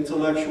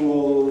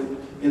 intellectual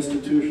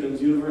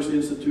institutions, university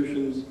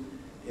institutions,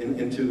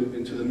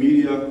 into the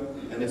media,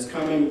 and it's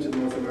coming to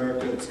North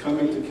America, it's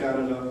coming to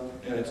Canada,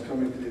 and it's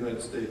coming to the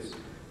United States.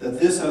 That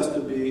this has to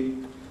be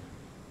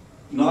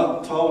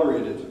not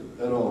tolerated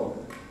at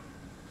all.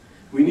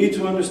 We need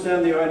to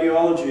understand the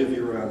ideology of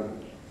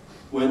Iran.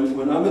 When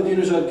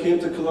Ahmadinejad came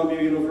to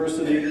Columbia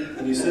University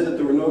and he said that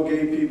there were no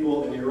gay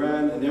people in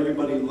Iran, and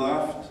everybody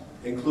laughed,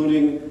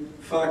 including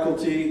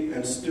faculty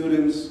and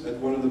students at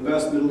one of the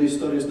best Middle East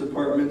Studies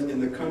department in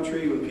the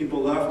country, when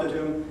people laughed at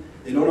him,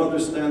 they don't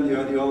understand the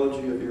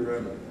ideology of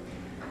Iran.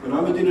 When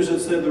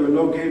Ahmadinejad said there were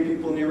no gay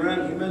people in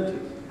Iran, he meant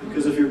it.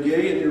 Because if you're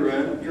gay in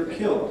Iran, you're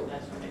killed.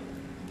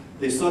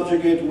 They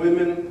subjugate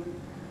women.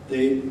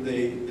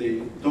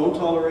 They don't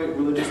tolerate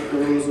religious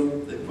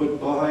pluralism. They put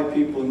Baha'i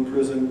people in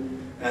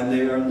prison. And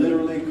they are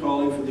literally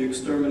calling for the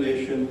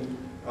extermination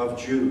of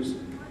Jews.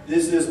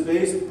 This is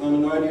based on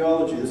an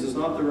ideology. This is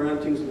not the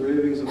rantings and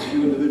ravings of a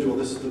few individuals.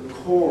 This is the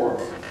core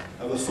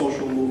of a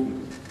social movement.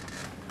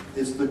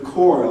 It's the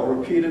core, I'll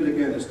repeat it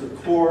again, it's the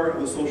core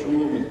of a social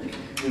movement.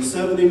 In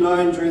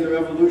 '79, during the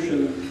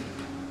revolution,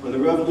 when the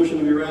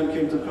revolution of Iran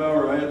came to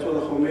power,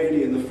 Ayatollah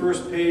Khomeini, in the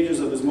first pages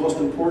of his most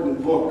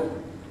important book,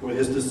 where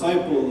his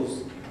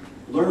disciples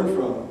learn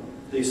from,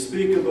 they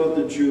speak about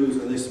the Jews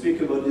and they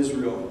speak about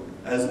Israel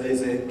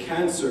as a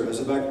cancer,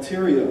 as a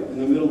bacteria in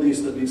the Middle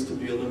East that needs to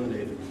be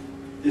eliminated.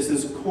 This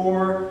is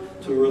core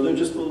to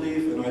religious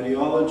belief and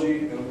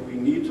ideology, and we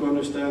need to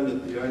understand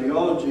that the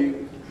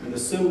ideology and the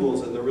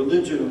symbols and the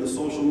religion of the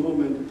social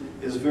movement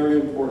is very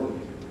important.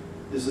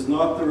 This is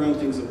not the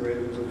rantings and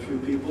ravings of a few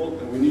people,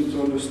 and we need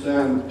to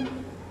understand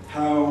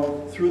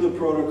how, through the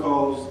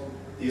protocols,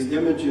 these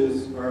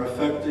images are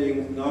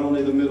affecting not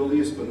only the Middle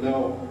East, but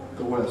now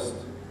the West.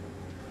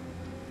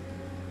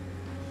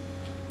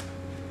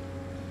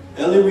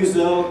 Elie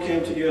Wiesel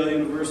came to Yale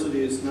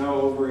University, it's now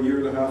over a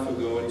year and a half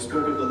ago, and he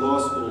spoke at the law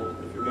school,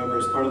 if you remember,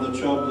 as part of the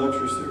Chubb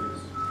lecture series.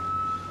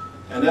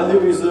 And Elie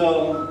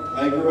Wiesel,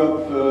 I grew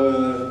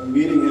up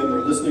meeting him or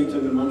listening to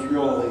him in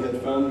Montreal. He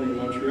had family in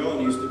Montreal, and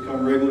he used to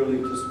come regularly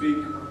to speak.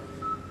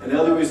 And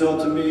Elie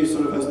Wiesel, to me,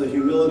 sort of has the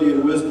humility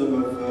and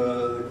wisdom of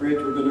the great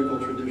rabbinical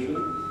tradition.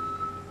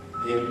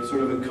 He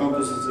sort of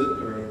encompasses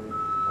it, or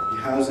he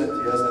has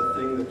that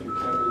thing that you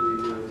can't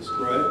really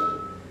describe.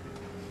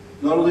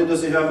 Not only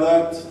does he have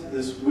that,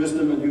 this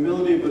wisdom and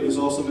humility, but he's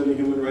also been a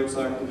human rights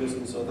activist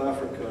in South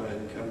Africa,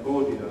 and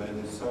Cambodia, and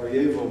in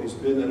Sarajevo. He's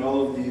been in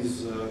all of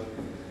these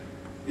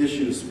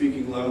issues,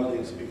 speaking loudly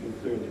and speaking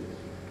clearly.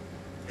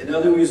 And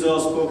Elie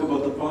Wiesel spoke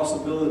about the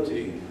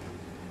possibility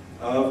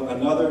of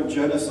another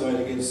genocide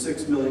against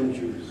 6 million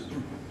Jews.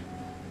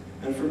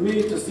 And for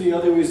me to see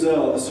Elie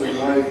Wiesel, a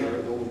survivor,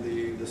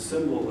 the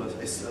symbol,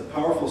 a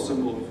powerful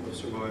symbol of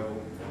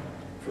survival,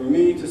 for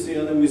me to see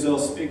Elie Wiesel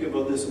speak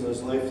about this in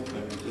his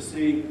lifetime, to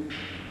see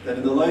that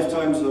in the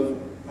lifetimes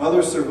of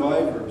other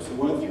survivors who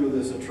went through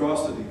this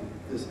atrocity,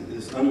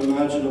 this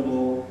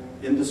unimaginable,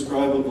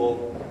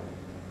 indescribable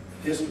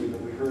history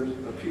that we heard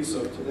a piece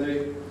of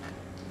today,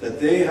 that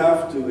they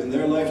have to, in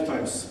their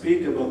lifetime,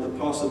 speak about the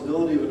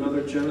possibility of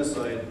another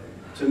genocide,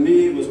 to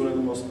me was one of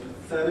the most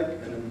pathetic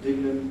and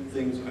indignant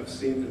things I've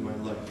seen in my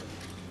life.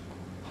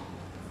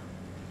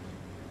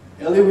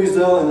 Elie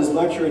Wiesel, in his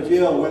lecture at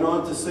Yale, went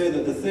on to say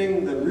that the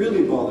thing that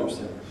really bothers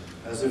him,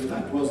 as if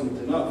that wasn't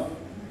enough,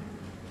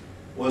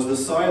 was the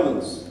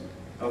silence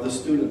of the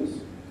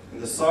students,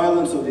 and the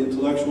silence of the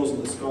intellectuals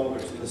and the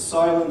scholars, and the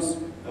silence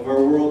of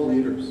our world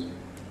leaders.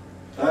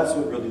 That's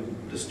what really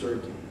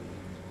disturbed him.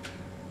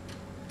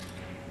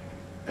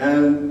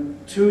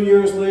 And 2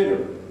 years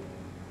later,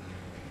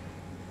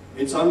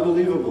 It's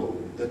unbelievable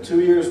that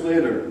 2 years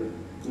later,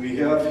 we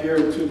have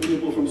here 2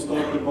 people from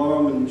Stop the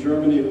Bomb in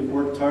Germany who've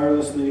worked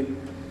tirelessly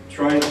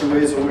trying to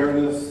raise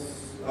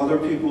awareness. Other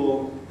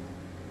people,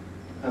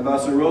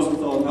 Ambassador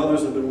Rosenthal and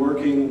others have been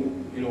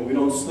working, we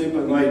don't sleep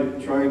at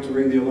night trying to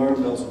ring the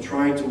alarm bells and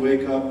trying to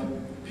wake up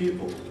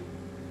people.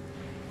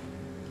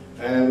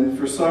 And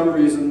for some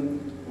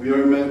reason, we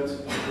are met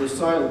with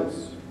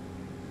silence.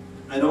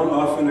 I don't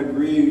often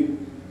agree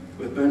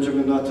with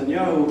Benjamin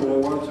Netanyahu, but I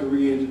want to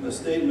read a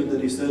statement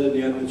that he said in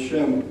Yad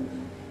Vashem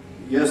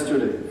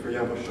yesterday for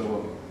Yom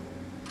HaShoah.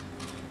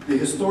 The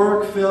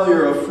historic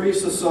failure of free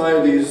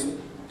societies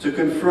to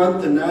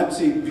confront the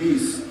Nazi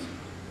beast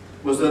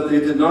was that they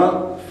did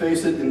not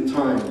face it in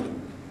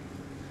time,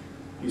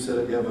 he said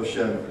at Yad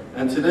Vashem.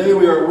 And today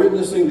we are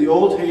witnessing the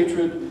old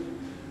hatred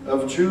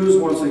of Jews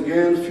once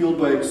again fueled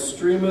by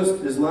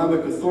extremist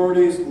Islamic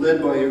authorities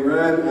led by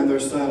Iran and their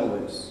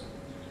satellites.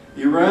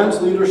 Iran's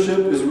leadership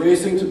is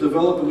racing to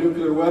develop a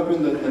nuclear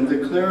weapon and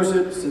declares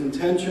its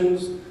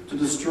intentions to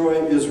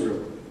destroy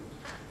Israel.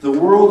 The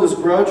world is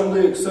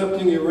gradually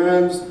accepting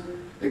Iran's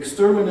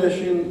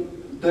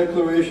extermination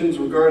declarations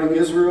regarding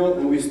Israel,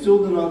 and we still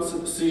do not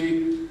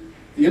see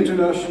the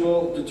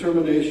international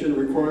determination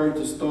required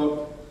to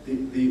stop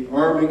the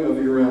arming of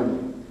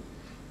Iran.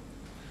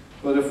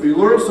 But if we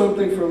learn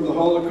something from the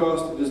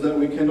Holocaust, it is that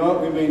we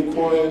cannot remain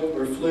quiet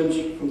or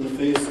flinch from the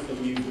face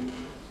of evil.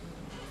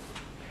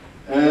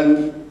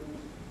 And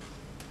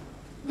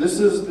this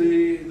is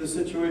the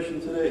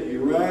situation today.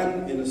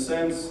 Iran, in a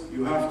sense,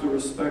 you have to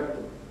respect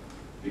them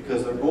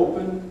because they're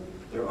open,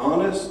 they're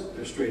honest,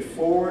 they're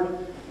straightforward.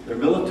 Their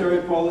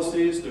military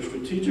policies, their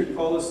strategic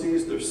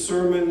policies, their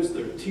sermons,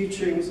 their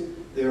teachings,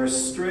 they are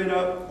straight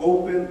up,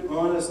 open,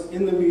 honest,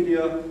 in the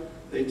media.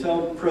 They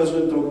tell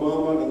President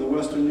Obama and the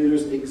Western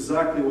leaders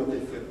exactly what they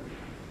think.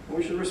 And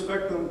we should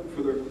respect them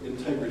for their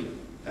integrity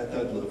at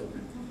that level.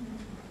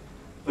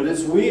 But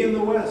it's we in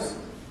the West.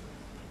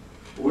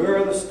 Where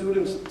are the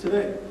students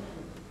today?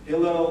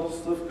 Hillel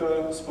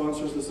Slivka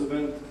sponsors this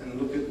event,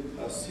 and look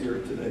at us here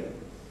today.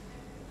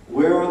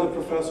 Where are the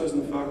professors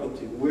and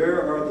faculty? Where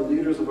are the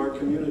leaders of our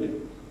community?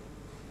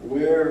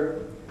 Where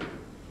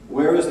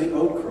is the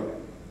outcry?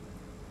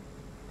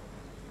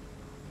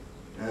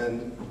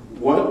 And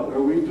what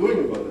are we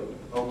doing about it,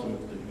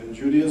 ultimately? In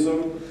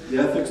Judaism, the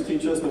ethics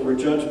teach us that we're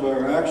judged by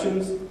our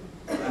actions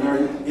and our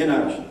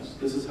inactions.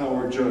 This is how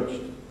we're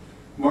judged.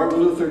 Martin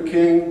Luther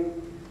King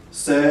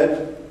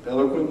said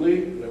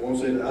eloquently, and I won't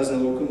say it as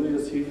eloquently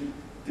as he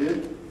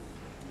did,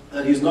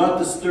 that he's not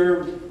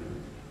disturbed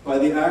by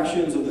the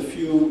actions of the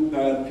few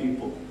bad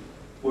people.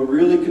 What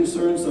really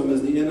concerns them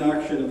is the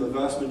inaction of the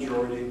vast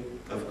majority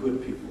of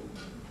good people.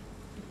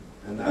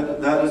 And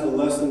that is the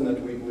lesson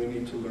that we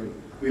need to learn.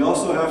 We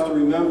also have to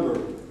remember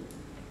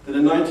that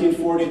in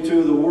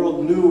 1942, the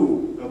world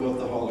knew about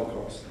the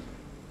Holocaust.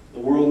 The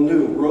world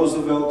knew.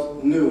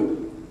 Roosevelt knew.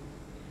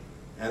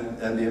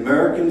 And the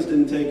Americans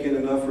didn't take in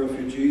enough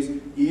refugees.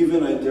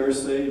 Even, I dare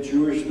say,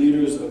 Jewish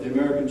leaders of the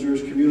American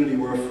Jewish community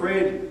were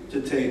afraid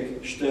to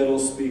take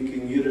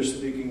shtetl-speaking,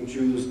 Yiddish-speaking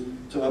Jews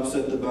to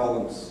upset the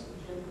balance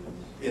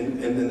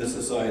in the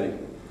society.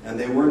 And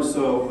they weren't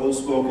so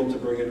outspoken to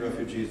bring in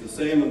refugees. The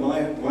same in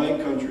my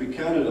country,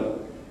 Canada.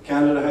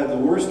 Canada had the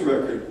worst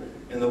record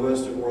in the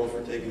Western world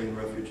for taking in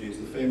refugees.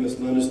 The famous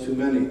 "none is too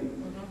many"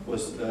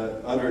 was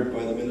uttered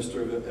by the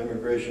Minister of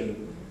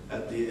Immigration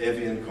at the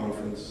Evian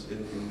conference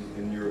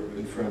in Europe,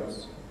 in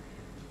France.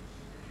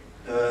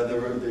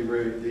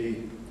 The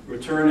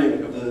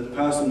returning of the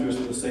passengers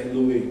from the St.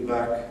 Louis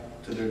back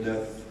to their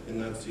death in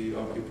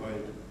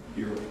Nazi-occupied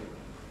Europe.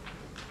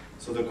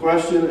 So the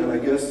question, and I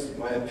guess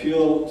my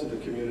appeal to the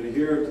community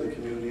here, to the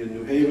community in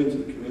New Haven, to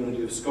the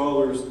community of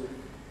scholars,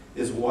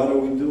 is what are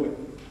we doing?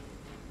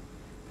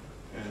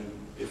 And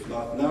if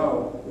not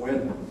now,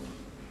 when?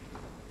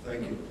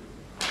 Thank you.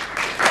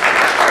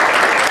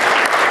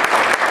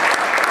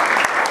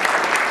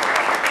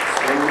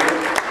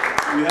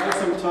 We have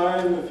some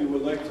time if you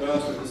would like to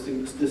ask the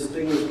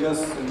distinguished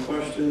guests some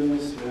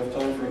questions. We have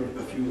time for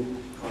a few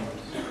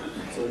comments.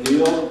 So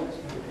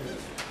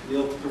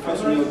Neil,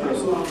 Professor Neil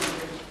Kressel.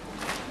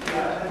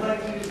 Yeah, I'd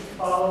like to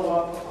follow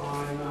up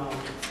on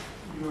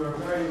your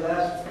very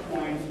last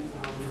point,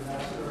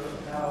 Ambassador,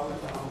 about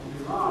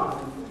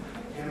Iran,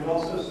 and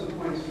also some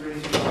points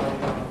raised by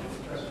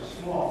Professor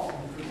Small.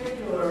 In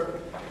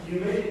particular, you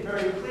made it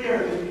very clear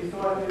that you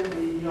thought that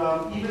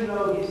even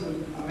though he's a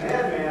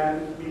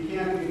madman, we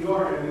can't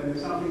ignore him and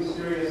that something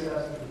serious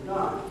has to be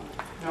done.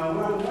 Now,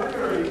 what I'm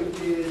wondering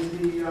is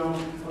the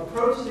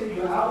approach that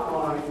you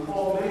outlined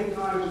called many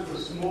times for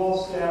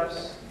small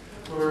steps,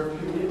 for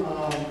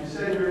you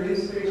said your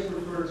instincts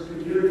were towards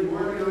community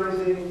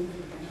organizing,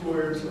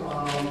 towards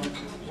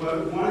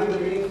one of the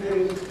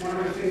things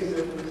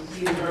that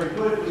seemed very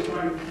good was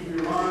trying to keep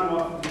Iran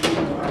off of the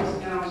Human Rights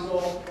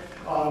Council.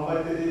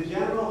 But the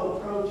general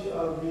approach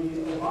of the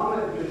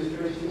Obama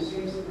administration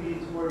seems to be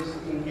towards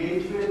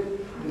engagement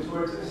and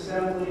towards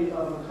assembly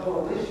of a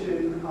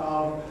coalition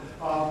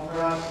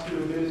perhaps to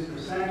administer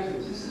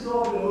sanctions. This has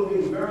all been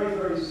moving very,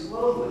 very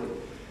slowly.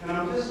 And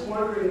I'm just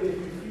wondering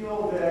if you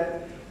feel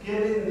that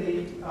given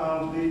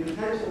the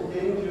potential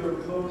danger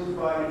posed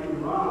by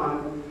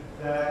Iran,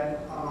 that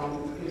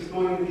it's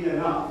going to be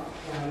enough.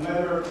 And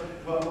whether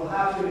what will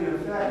happen in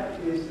effect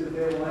is that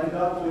they will end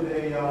up with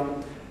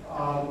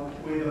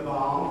a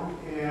bomb,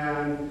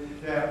 and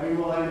that we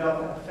will end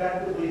up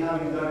effectively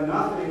having done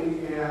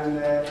nothing, and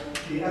that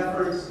the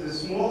efforts, the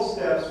small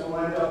steps, will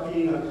end up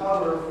being a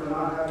cover for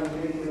not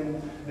having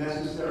taken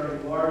necessary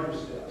larger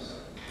steps.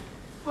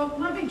 Well,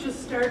 let me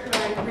just start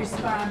by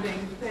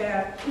responding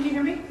that, can you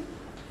hear me?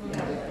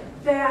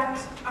 That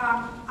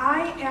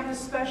I am the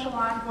special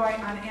envoy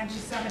on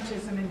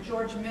anti-Semitism, and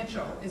George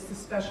Mitchell is the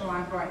special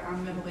envoy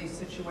on Middle East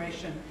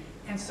situation.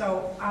 And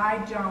so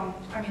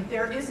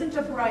there isn't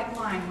a bright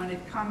line when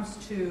it comes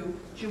to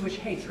Jewish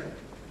hatred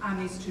on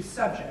these two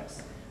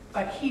subjects,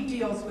 but he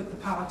deals with the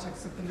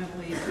politics of the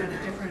Middle East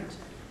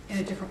in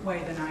a different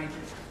way than I do.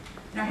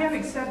 Now,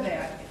 having said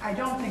that, I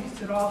don't think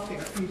it's at all fair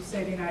for you to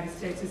say the United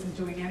States isn't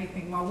doing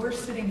anything. While we're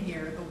sitting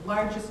here, the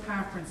largest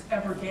conference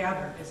ever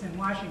gathered is in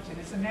Washington.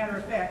 As a matter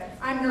of fact,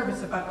 I'm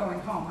nervous about going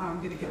home, how I'm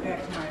going to get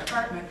back to my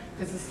apartment,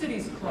 because the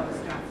city's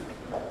closed down.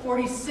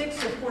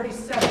 46 or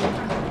 47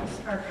 countries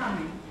are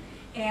coming,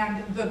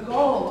 and the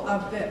goal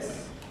of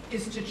this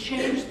is to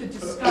change the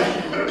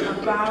discussion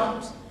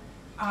about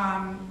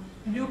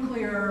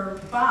nuclear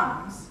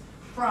bombs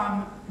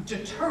from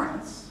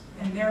deterrence,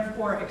 and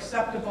therefore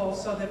acceptable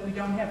so that we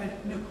don't have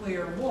a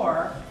nuclear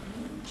war,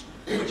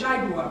 which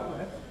I grew up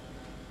with,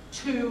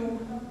 to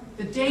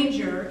the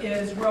danger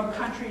is rogue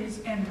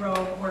countries and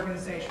rogue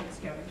organizations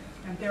getting it.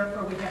 And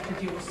therefore we have to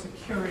deal with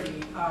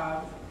security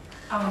of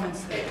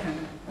elements that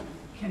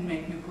can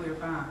make nuclear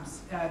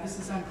bombs. This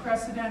is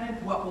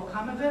unprecedented. What will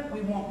come of it,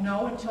 we won't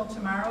know until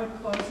tomorrow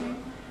at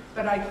closing,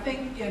 but I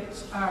think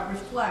it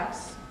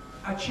reflects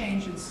a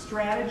change in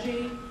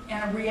strategy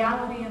and a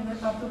reality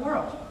of the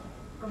world.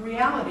 A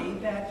reality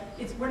that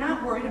we're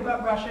not worried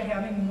about Russia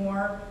having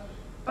more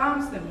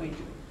bombs than we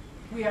do.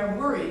 We are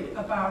worried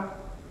about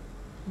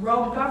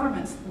rogue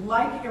governments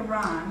like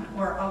Iran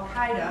or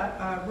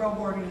Al-Qaeda, a rogue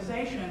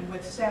organization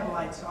with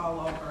satellites all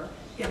over,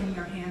 getting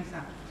their hands on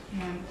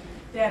it. And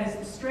that is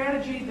the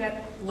strategy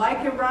that,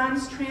 like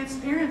Iran's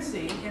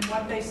transparency in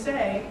what they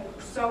say,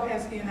 so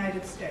has the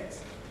United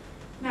States.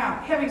 Now,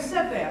 having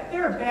said that,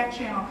 there are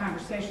back-channel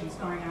conversations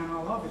going on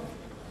all over the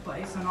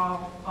place and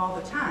all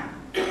the time.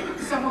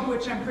 Some of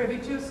which I'm privy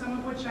to, some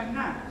of which I'm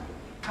not.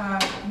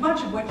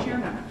 Much of which you're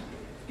not.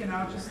 You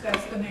know, just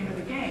that's the name of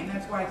the game.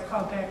 That's why it's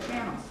called back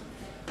channels.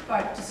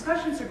 But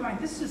discussions are going.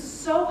 This is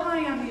so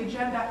high on the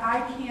agenda,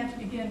 I can't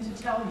begin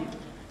to tell you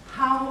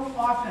how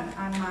often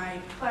on my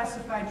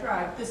classified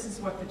drive this is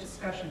what the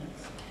discussion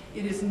is.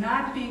 It is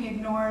not being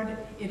ignored.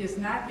 It is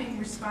not being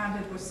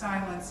responded with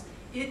silence.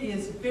 It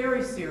is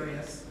very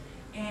serious.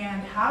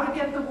 And how to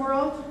get the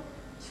world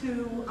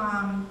to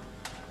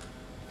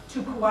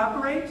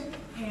cooperate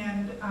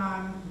and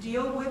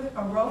deal with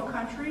a rogue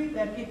country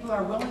that people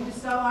are willing to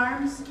sell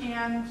arms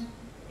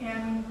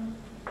and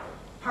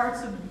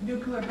parts of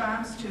nuclear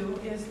bombs to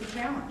is the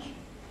challenge.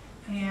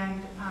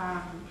 And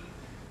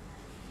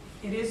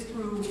it is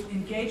through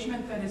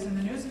engagement that is in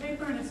the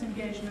newspaper, and it's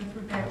engagement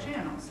through back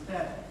channels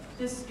that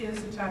this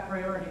is a top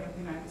priority of the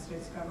United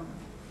States government.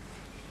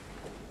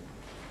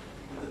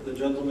 The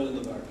gentleman in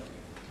the back.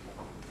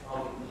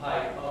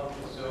 Hi.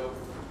 So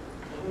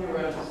looking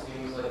around, it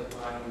seems like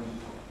I'm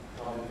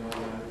probably the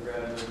only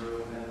undergrad in the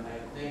room, and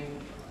I think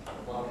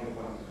one thing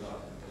points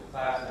about the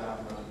class now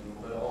for most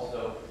people, but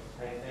also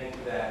I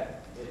think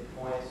that it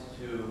points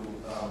to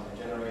a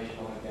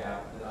generational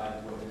gap that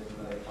I've witnessed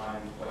and that I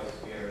find quite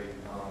scary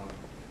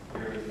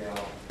years ago.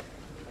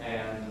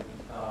 And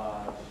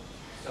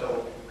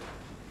so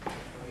I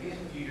guess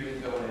a few years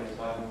ago when I was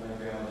talking with my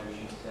grandmother,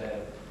 she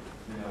said,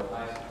 you know,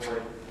 I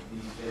support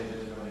these state of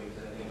Israel because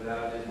I think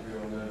without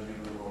Israel, no Jew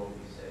in the world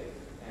would be safe.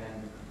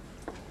 And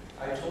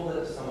I told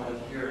that to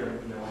someone here,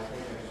 and you know, I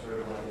think I'm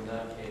sort of like a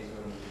nutcase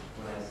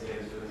when I say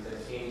this, or at least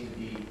I seem to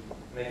be.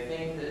 And I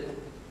think that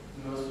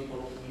most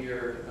people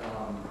here,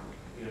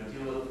 you know,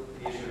 deal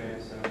with the issue of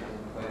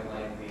anti-Semitism quite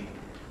likely,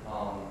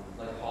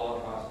 like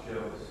Holocaust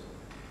jokes.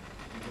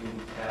 You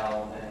can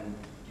tell, and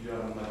you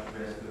don't have much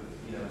risk of,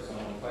 you know,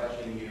 someone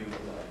questioning you.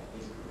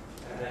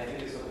 And I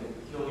think it's something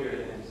peculiar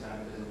to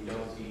anti-Semitism. You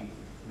don't see,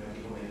 you know,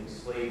 people making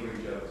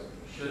slavery jokes.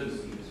 You shouldn't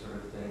see this sort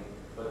of thing.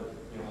 But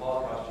you know,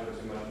 Holocaust jokes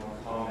are much more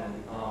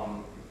common.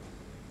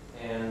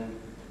 And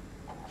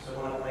so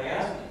when I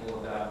ask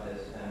people about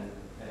this, and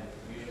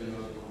usually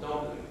most people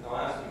don't, I'll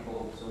ask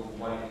people, so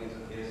why do you think it's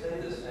okay to say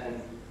this?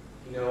 And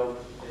you know,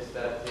 it's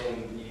that thing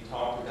you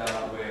talked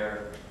about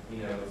where,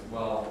 you know,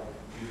 well,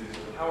 Jews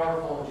are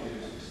powerful,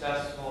 Jews are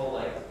successful,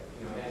 like,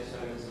 you know,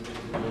 anti-Semitism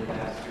isn't really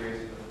that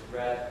serious of a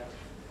threat.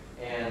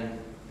 And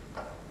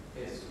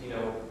it's, you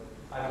know,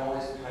 I'm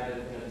always kind of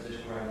in a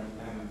position where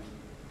I'm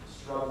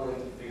struggling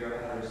to figure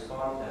out how to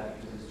respond to that,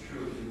 because it's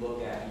true if you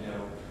look at, you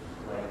know,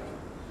 like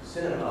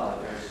cinema,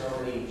 there are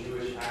so many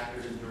Jewish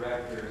actors and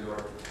directors, or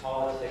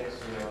politics,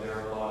 you know, there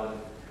are a lot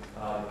of,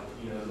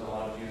 you know, there's a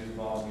lot of Jews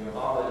involved in the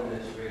Obama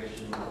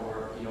administration,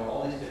 or, you know,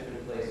 all these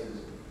different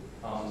places,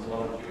 there's a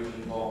lot of Jewish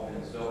involvement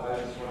And so I was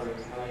just wondering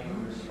how you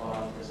would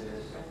respond to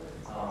this.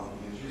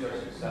 Jews are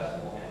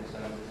successful,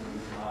 anti-Semitism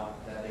is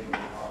not that big of a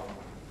problem.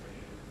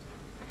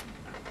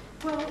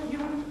 Well,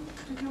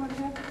 did you want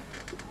to add?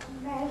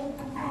 Well,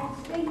 I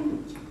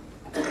think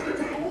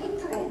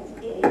hatred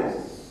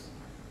is,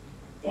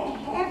 they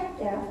have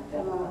their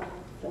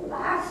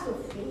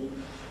philosophy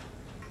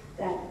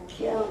that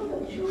kill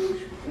the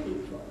Jewish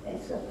people.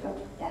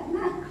 They're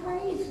not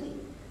crazy,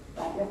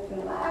 but the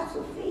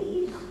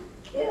philosophies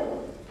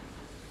kill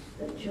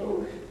the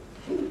Jewish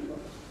people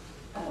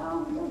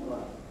around the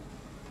world.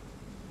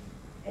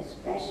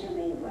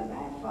 Especially when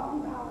I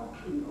found out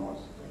in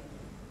Austria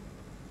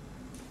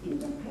in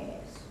the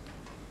past.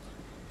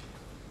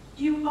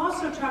 You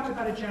also talked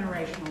about a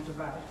generational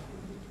divide.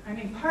 I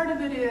mean, part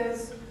of it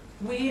is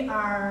we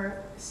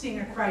are seeing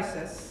a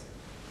crisis.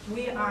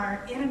 We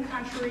are in a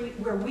country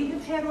where we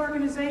have had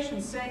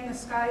organizations saying the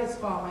sky is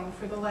falling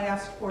for the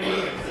last 4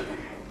 years.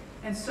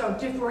 And so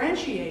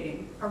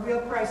differentiating a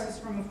real crisis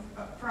from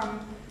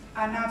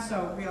a not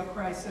so real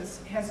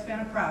crisis has been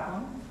a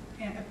problem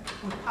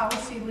with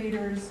policy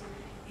leaders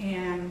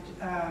and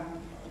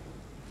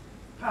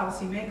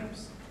policy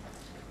makers.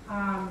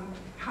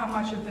 How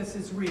much of this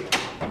is real,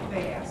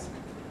 they ask.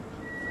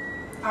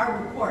 Our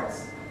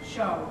reports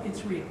show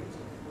it's real.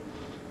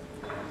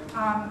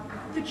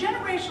 The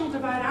generational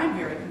divide I'm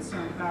very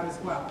concerned about as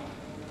well.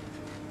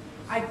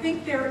 I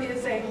think there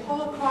is a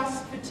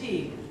Holocaust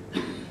fatigue.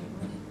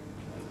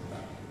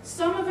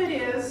 Some of it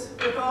is,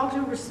 with all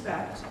due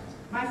respect,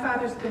 my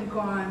father's been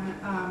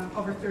gone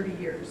over 30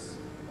 years,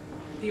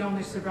 the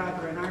only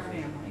survivor in our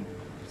family.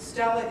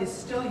 Stella is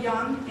still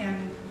young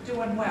and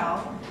doing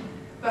well,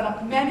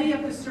 but many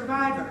of the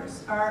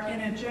survivors are in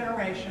a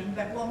generation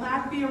that will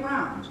not be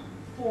around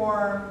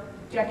for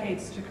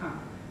decades to come.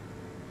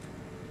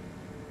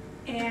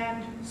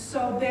 And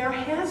so there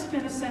has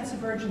been a sense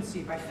of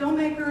urgency by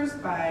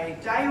filmmakers, by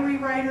diary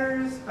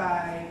writers,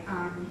 by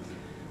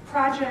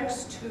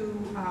projects to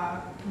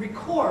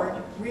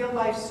record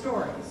real-life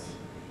stories.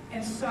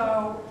 And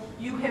so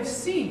you have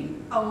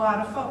seen a lot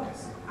of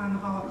focus on the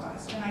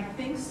Holocaust. And I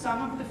think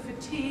some of the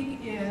fatigue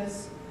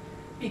is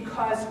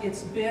because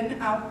it's been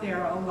out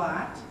there a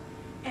lot,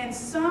 and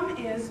some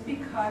is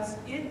because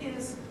it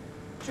is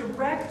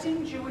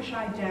directing Jewish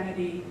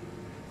identity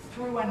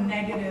through a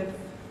negative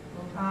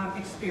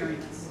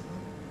experience.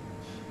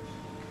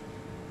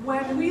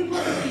 When we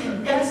look at the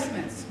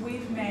investments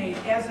we've made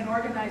as an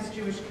organized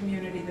Jewish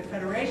community, the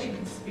Federation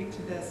can speak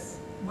to this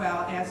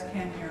well, as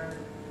can your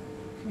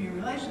Community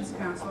Relations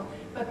Council,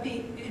 but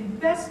the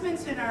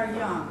investments in our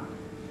young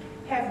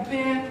have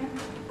been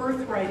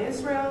Birthright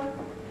Israel,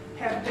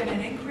 have been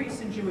an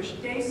increase in Jewish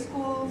day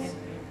schools,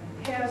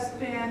 has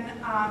been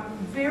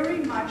very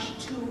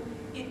much to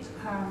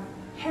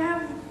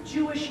have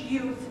Jewish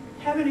youth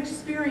have an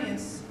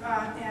experience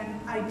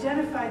and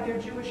identify their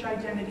Jewish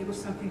identity with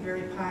something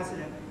very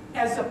positive,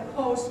 as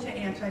opposed to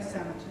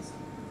anti-Semitism.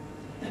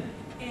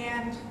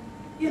 And,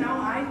 you know,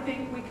 I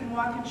think we can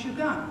walk and chew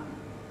gum.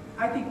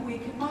 I think we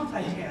can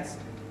multitask,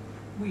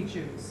 we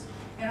Jews.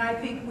 And I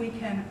think we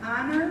can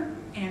honor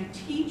and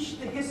teach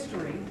the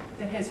history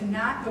that has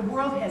not, the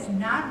world has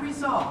not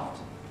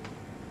resolved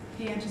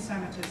the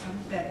anti-Semitism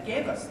that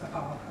gave us the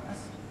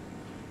Holocaust.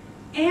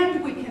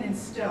 And we can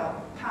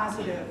instill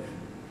positive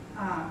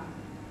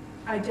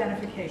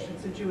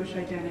identifications of Jewish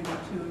identity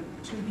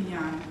to the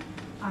young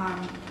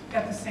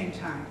at the same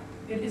time.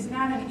 It is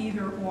not an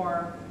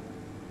either-or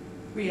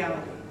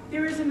reality.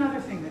 There is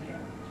another thing that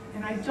happened,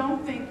 and I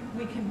don't think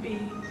we can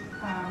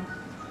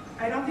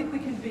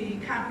be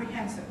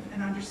comprehensive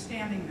and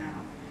understanding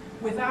now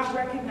without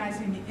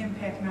recognizing the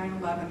impact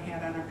 9/11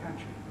 had on our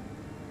country.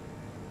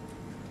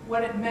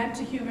 What it meant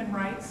to human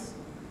rights,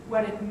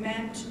 what it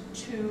meant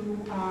to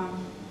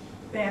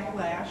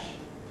backlash,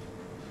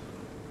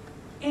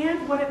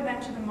 and what it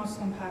meant to the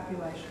Muslim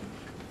population.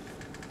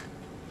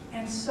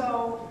 And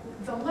so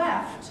the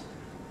left,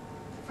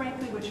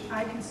 frankly, which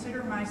I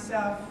consider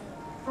myself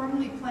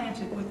firmly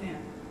planted within,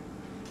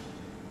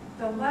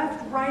 the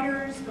left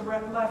writers, the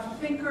left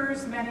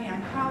thinkers, many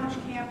on college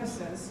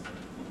campuses,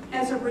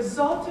 as a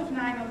result of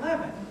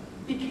 9/11,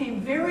 became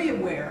very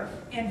aware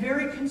and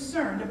very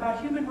concerned about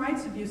human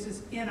rights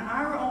abuses in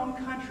our own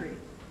country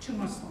to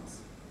Muslims.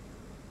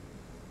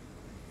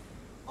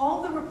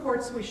 All the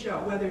reports we show,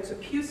 whether it's a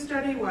Pew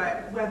study,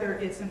 whether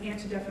it's an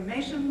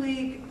Anti-Defamation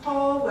League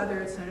poll, whether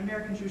it's an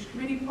American Jewish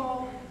Committee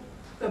poll,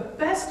 the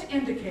best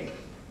indicator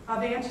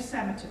of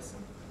anti-Semitism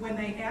when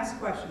they ask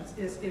questions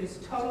is it is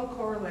total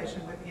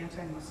correlation with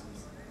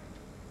anti-Muslims.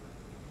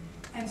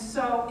 And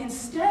so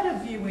instead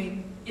of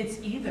viewing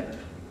it's either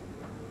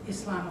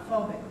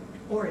Islamophobic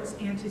or it's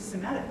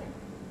anti-Semitic,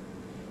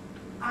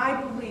 I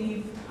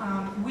believe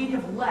we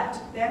have let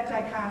that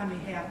dichotomy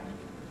happen.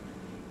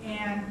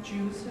 And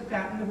Jews have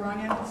gotten the wrong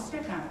end of the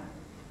stick on it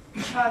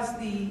because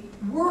the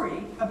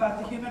worry about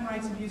the human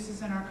rights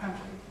abuses in our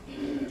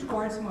country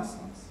towards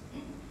Muslims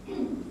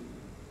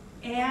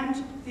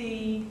and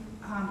the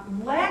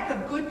lack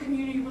of good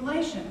community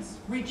relations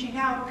reaching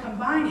out,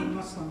 combining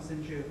Muslims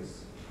and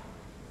Jews,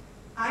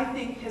 I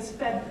think has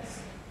fed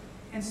this.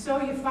 And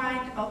so you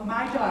find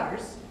my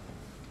daughters,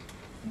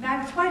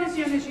 not quite as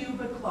young as you,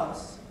 but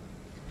close,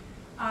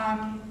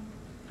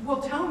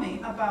 will tell me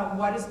about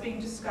what is being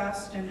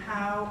discussed and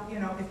how,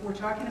 if we're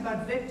talking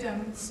about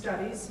victim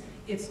studies,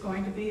 it's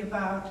going to be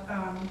about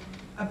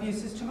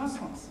abuses to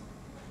Muslims.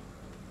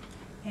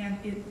 And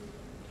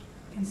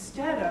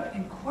instead of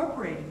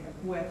incorporating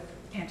it with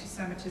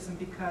anti-Semitism,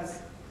 because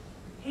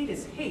hate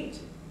is hate,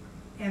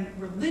 and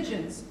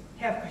religions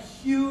have a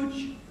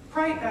huge,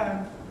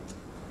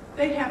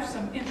 they have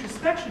some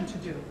introspection to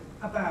do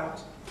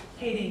about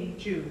hating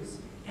Jews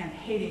and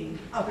hating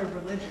other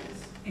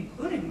religions,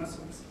 including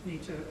Muslims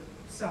need to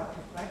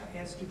self-reflect,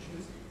 as do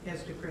Jews,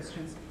 as do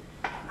Christians.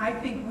 I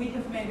think we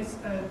have made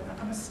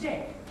a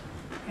mistake,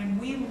 and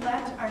we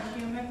let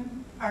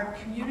our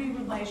community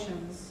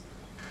relations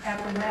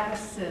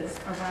apparatuses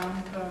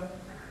around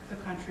the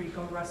country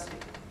go rusty.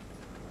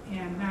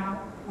 And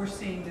now we're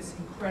seeing this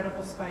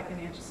incredible spike in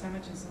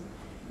anti-Semitism,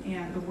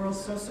 and the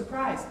world's so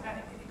surprised.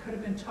 It could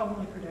have been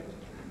totally predicted.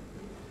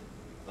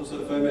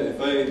 Also, if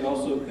I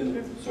also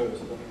can, sorry,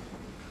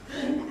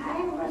 When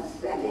I was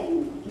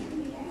sitting in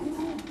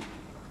Vienna,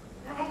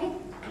 right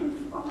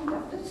in front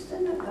of the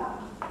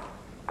synagogue,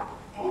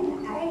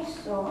 and I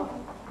saw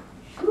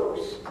Jew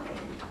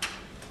Street,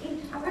 it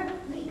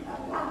hurt me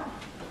a lot.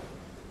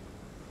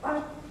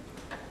 But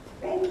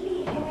when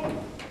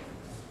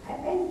I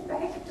went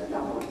back to the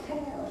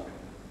hotel,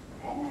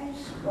 and I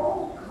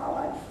spoke how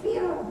I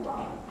feel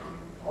about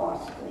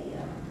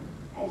Austria.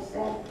 I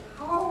said,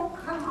 how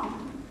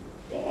come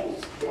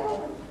there's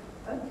still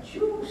a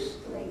Jew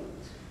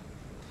Street?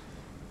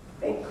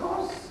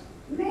 Because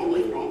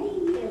many,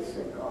 many years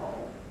ago,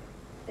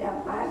 there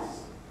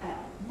was a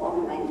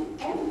woman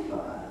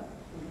emperor,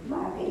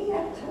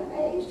 Maria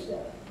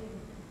Theresa,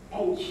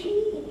 and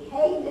she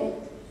hated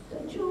the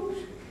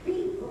Jewish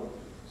people,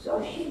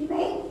 so she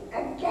made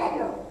a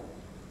ghetto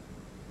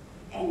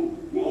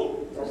and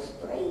named the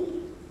street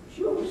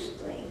Jew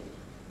Street.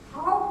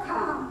 How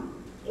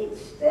come it's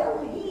still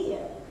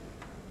here?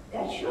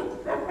 They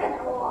should rip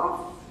it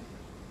off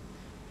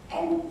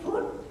and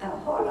put a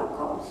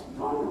Holocaust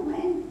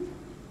monument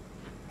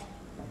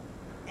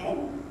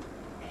and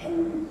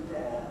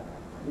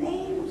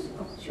names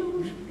of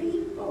Jewish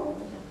people,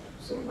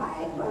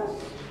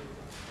 survivors.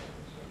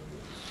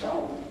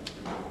 So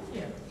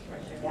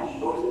that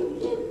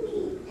wouldn't give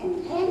me an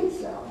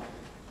answer.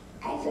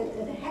 I said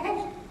it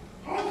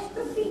has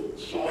to be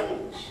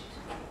changed.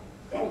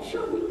 They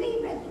shouldn't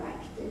leave it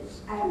like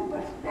this. I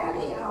was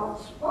very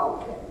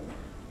outspoken,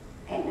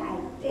 and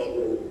I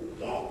didn't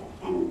get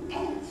an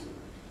answer.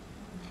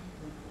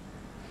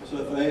 So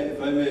if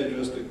I may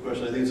address the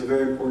question, I think it's a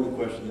very important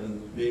question,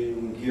 and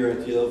being here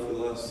at Yale for the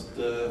last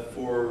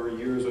 4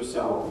 years or so.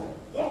 So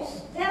there's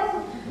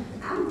still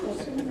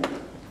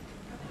anti-Semitism.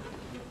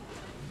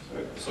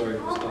 Sorry.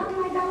 How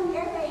come I don't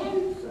get an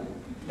answer?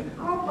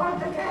 How about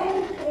the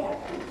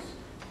grandparents?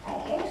 I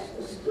asked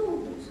the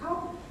students,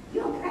 how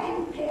your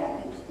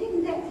grandparents,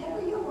 didn't they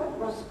tell you what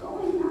was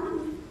going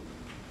on?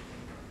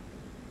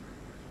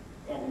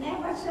 They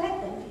never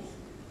said anything.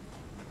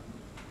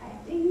 I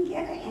didn't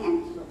get an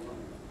answer from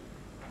them.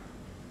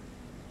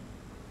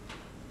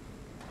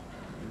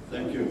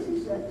 Thank you. This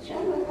is a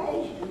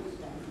generation thing.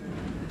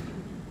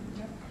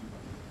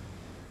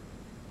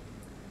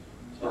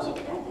 So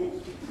that is,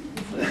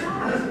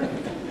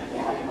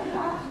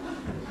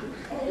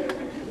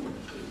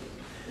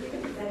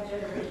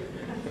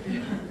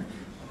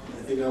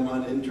 I think I'm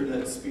on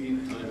internet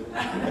speed time.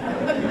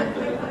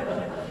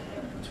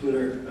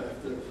 Twitter, I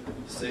have to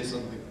say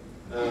something.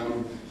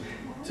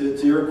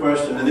 To your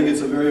question, I think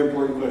it's a very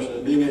important question.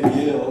 And being at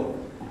Yale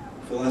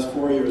for the last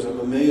 4 years, I'm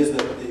amazed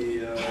at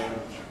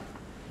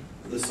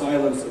the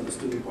silence of the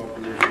student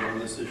population on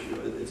this issue.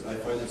 I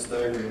find it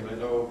staggering. I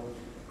know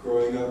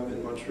growing up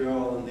in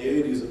Montreal in the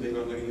 80s and being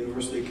on the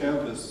university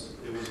campus,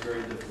 it was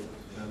very different.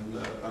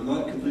 And I'm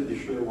not completely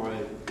sure why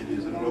it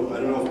is. I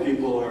don't know if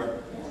people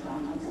are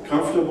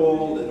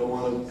comfortable, they don't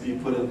want to be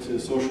put into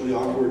socially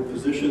awkward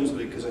positions,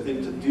 because I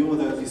think to deal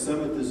with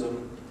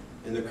anti-Semitism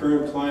in the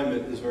current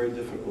climate is very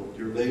difficult.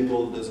 You're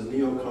labeled as a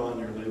neocon,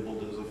 you're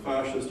labeled as a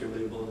fascist, you're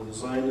labeled as a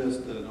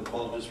Zionist, an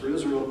apologist for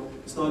Israel.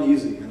 It's not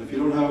easy. And if you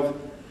don't have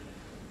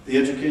the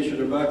education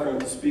or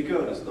background to speak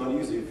out, it's not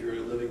easy if you're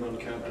living on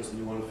campus and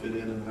you want to fit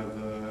in and have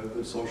a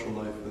good social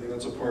life. I think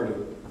that's a part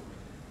of it.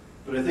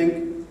 But I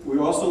think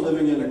we're also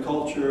living in a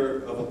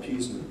culture of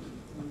appeasement,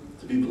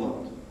 to be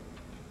blunt.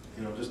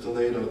 Just to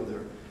lay it out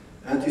there.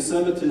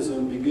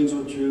 Anti-Semitism begins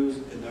with Jews,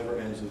 it never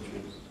ends with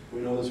Jews.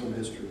 We know this from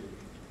history.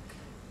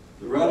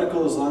 The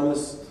radical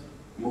Islamist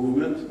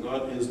movement,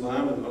 not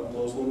Islam and not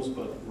Muslims,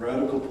 but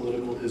radical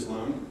political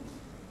Islam,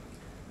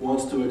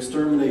 wants to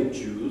exterminate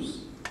Jews.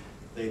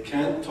 They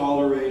can't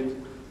tolerate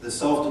the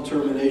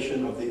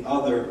self-determination of the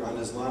other on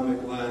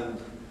Islamic land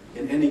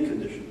in any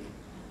condition.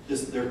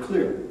 They're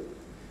clear.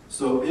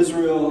 So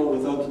Israel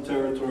without the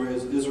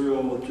territories,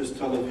 Israel with just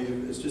Tel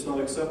Aviv, it's just not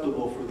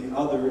acceptable for the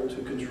other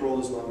to control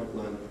Islamic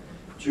land.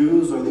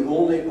 Jews are the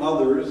only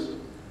others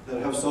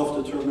that have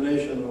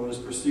self-determination on what is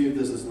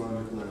perceived as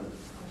Islamic land.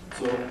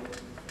 So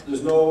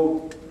there's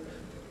no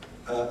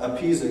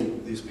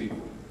appeasing these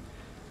people.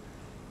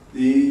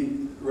 The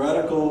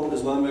radical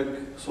Islamic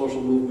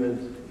social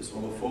movement is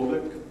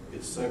homophobic,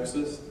 it's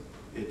sexist,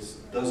 it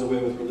does away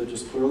with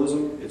religious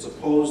pluralism, it's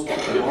opposed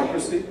to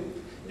democracy,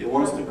 it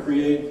wants to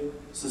create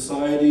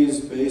societies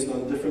based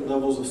on different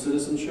levels of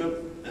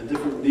citizenship and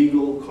different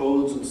legal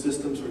codes and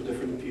systems for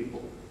different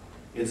people.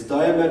 It's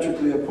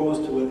diametrically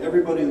opposed to what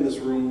everybody in this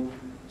room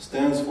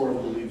stands for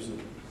and believes in.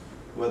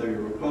 Whether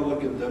you're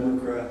Republican,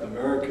 Democrat,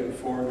 American,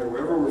 foreigner,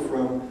 wherever we're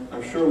from,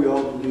 I'm sure we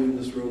all believe in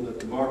this room that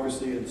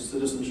democracy and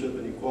citizenship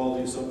and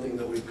equality is something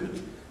that we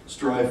could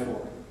strive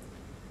for.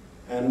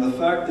 And the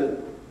fact that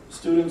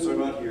students are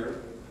not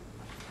here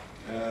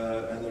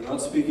and they're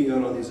not speaking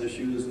out on these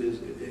issues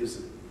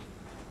is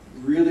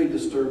really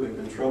disturbing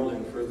and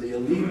troubling for the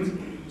elite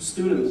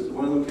students,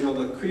 one of the,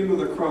 the cream of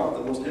the crop,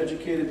 the most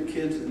educated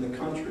kids in the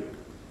country,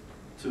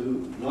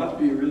 to not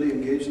be really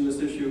engaged in this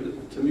issue,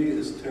 to me,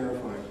 is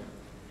terrifying.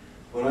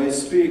 When I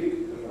speak,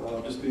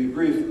 I'll just be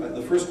brief,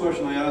 the first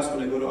question I ask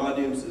when I go to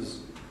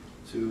audiences,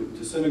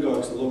 to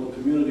synagogues, to local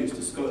communities,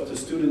 to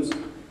students,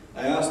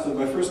 I ask them,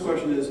 my first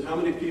question is, how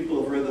many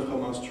people have read the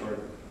Hamas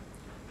Charter?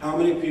 How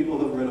many people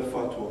have read a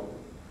fatwa?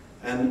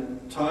 And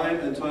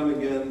time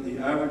again, the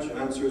average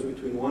answer is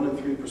between 1% and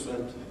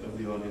 3% of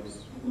the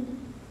audience.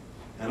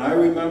 And I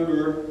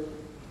remember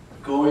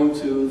going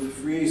to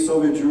free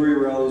Soviet Jewry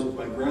rallies with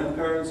my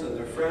grandparents and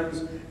their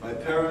friends, my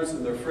parents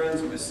and their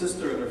friends, my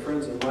sister and her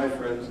friends and my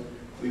friends.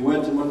 We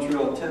went to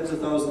Montreal, tens of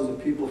thousands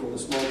of people from a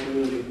small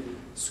community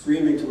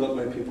screaming to let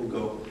my people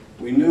go.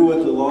 We knew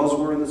what the laws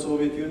were in the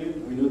Soviet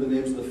Union. We knew the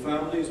names of the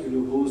families. We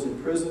knew who was in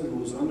prison, who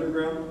was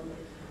underground.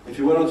 If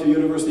you went onto a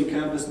university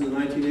campus in the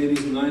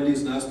 1980s and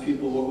 90s and asked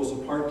people what was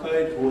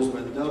apartheid, who was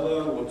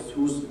Mandela,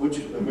 which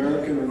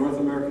American or North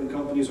American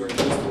companies are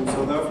invested in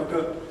South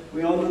Africa,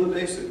 we all knew the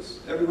basics.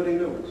 Everybody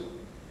knew it.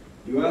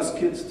 You ask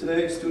kids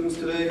today, students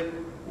today,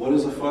 what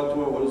is a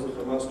fatwa, what does the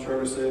Hamas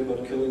Charter say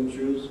about killing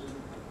Jews?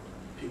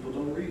 People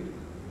don't read.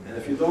 And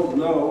if you don't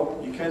know,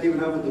 you can't even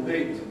have a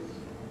debate.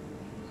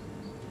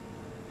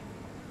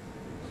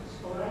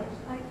 I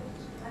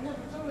have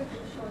a very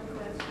short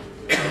question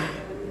to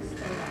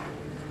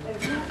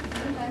you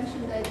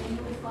mentioned that you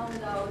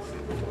found out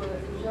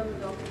through German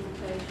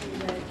documentation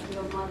that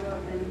your mother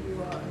and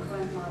your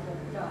grandmother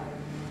died.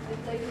 Did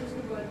they use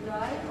the word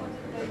die or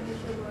did they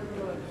use the word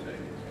murder?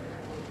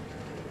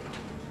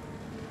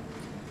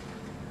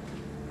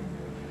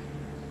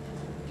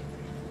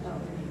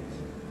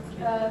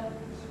 No.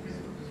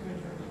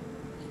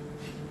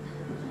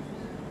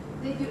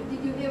 Did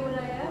you hear what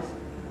I asked?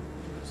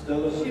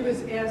 Stella? She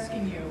was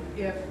asking you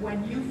if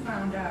when you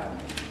found out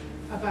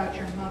about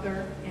your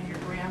mother and your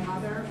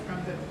grandmother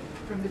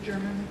from the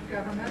German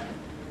government,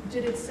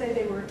 did it say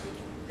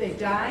they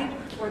died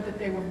or that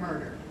they were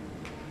murdered?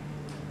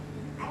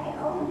 I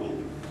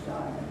only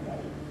saw the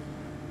baby.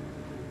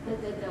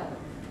 That they died.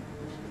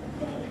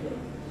 The baby.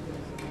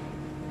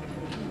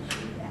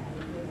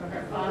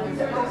 Her father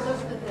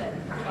Just the dead.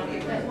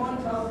 One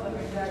tells them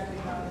exactly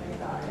how they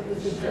died. It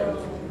was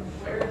shows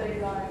where they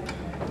died.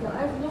 Yeah,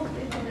 I've looked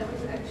into, there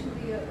was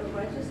actually a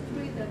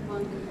registry that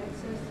one can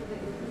access to the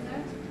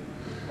internet,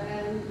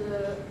 and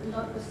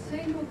not a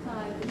single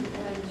time it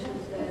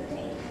mentions that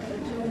the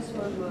Jews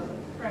were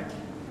murdered. Right.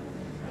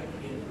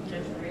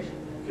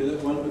 Okay,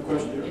 that one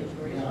question here.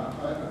 Yeah,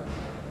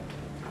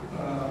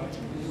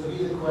 this will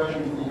be the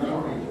question for the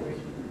young people.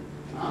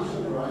 I'm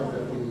surprised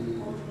that the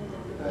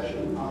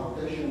professional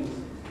politicians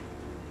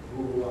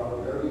who are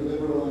very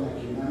liberal and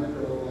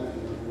ecumenical and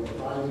who are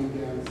fighting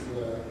against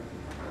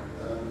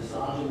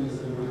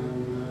misogynism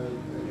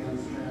and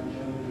against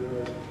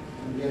transgender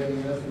and gay,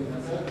 lesbian,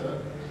 etc.,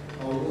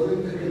 are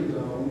willing to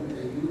condone a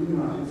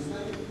human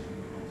state.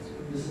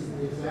 This is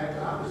the exact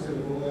opposite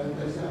of all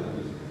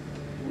anti-Semitism.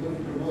 We're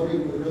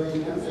promoting, we're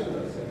really against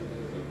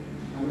anti-Semitism.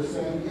 And we're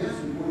saying, yes,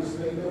 we want a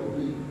state that will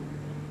be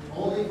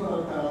only for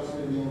the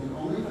Palestinians,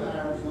 only for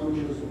Arabs, no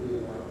Jews will be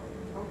allowed.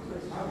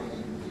 How do you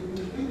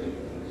think of it?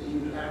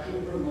 You're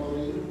actually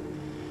promoting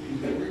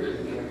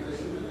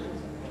anti-Semitism.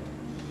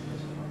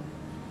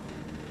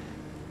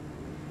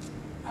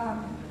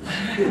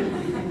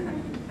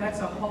 That's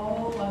a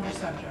whole other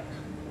subject,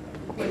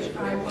 which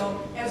I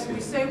will, as we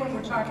say when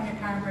we're talking to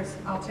Congress,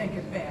 I'll take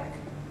it back.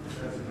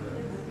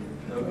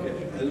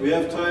 Okay, and we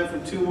have time for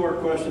 2 more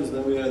questions,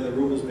 then the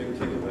room is being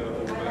taken by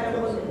other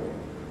faculty.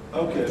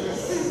 Okay.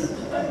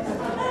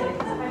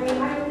 I mean,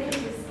 I don't think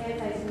this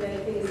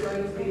anti-Semitic thing is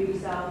going to be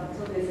resolved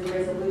until there's a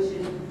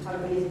resolution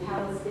of these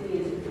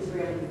Palestinian and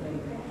Israeli thing.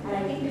 And I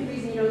think the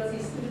reason you don't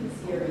see students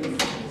here is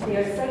they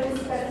are so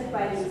disgusted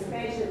by the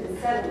expansion of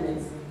the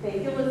settlements, they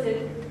feel as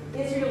if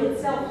Israel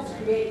itself is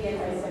creating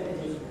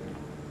anti-Semitism.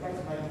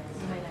 That's my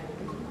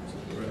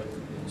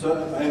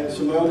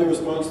So my only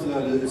response to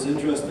that is, it's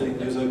interesting.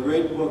 There's a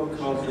great book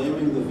called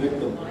Blaming the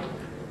Victim.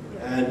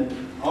 And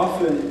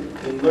often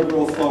in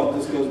liberal thought,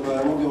 this goes by,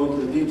 I won't go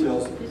into the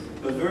details,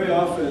 but very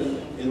often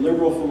in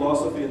liberal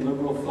philosophy and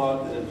liberal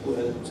thought,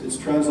 it's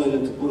translated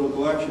into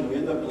political action, we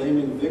end up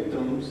blaming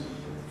victims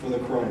for the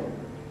crime.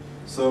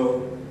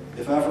 So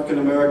if African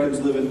Americans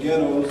live in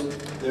ghettos,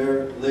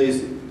 they're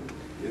lazy,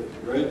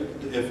 right?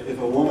 If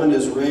a woman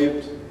is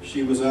raped,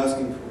 she was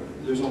asking for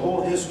it. There's a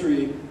whole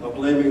history of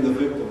blaming the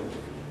victim.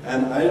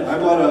 And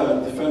I'm not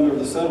a defender of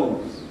the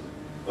settlements,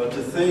 but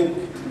to think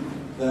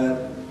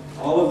that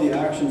all of the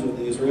actions of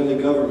the Israeli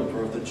government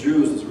or of the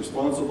Jews is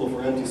responsible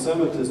for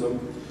anti-Semitism,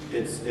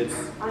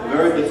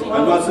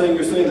 I'm not saying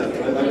you're saying that.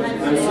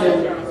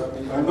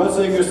 I'm not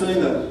saying you're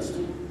saying that.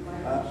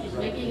 She's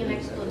making an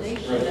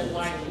explanation of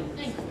why she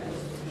thinks that.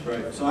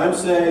 Right. So I'm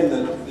saying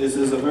that this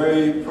is a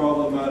very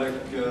problematic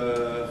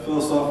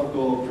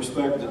philosophical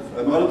perspective.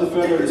 I'm not a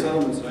defender of the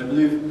settlements, and I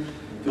believe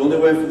the only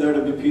way for there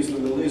to be peace in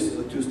the Middle East is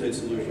a two-state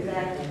solution.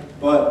 Exactly.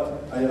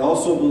 But I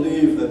also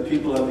believe that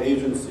people have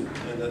agency,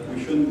 and that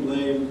we shouldn't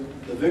blame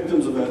the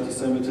victims of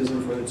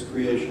anti-Semitism for its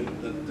creation.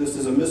 That this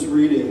is a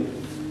misreading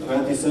of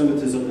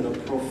anti-Semitism in a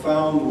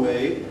profound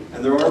way,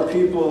 and there are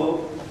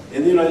people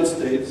in the United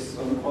States,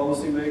 some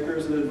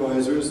policymakers and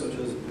advisors, such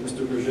as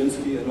Mr.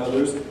 Brzezinski and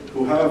others,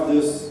 who have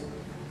this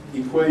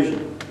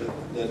equation,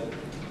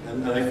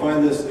 and I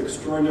find this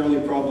extraordinarily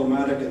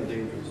problematic and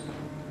dangerous.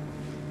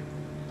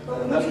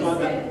 But And that's not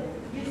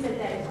you said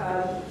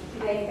that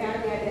they found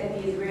out that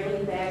the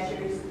Israeli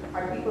bashers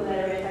are people that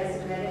are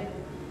anti-Semitic.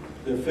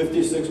 They're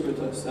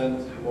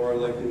 56% more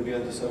likely to be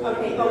anti-Semitic.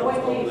 Okay, than but the what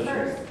average came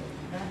population. first?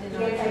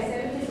 The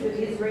anti-Semitism or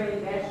the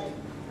Israeli bashing?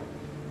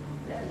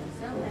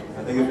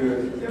 I think if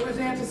you're There was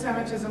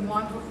anti-Semitism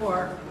long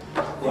before.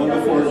 long No,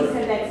 before. but you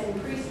said that's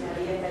increased now,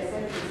 the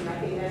anti-Semitism. I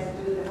think that's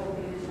to do with the whole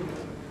thing.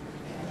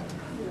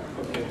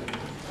 Okay.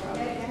 All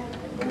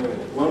right.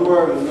 One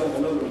more, another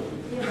one.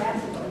 The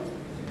ambassador,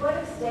 to what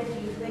extent do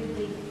you think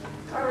the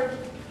current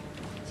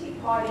Tea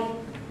Party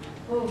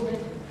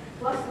movement,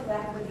 plus the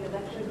fact with the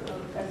election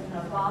of President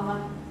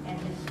Obama and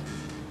his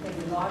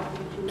maybe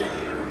largely Jewish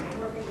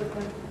working with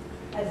him,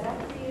 has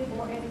that created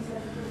more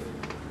anti-Semitism?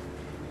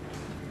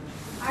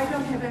 I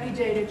don't have any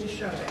data to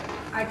show that.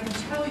 I can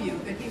tell you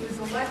that he was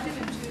elected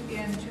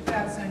in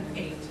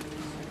 2008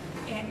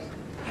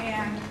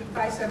 and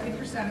by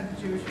 70% of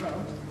the Jewish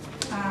vote,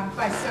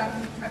 by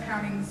some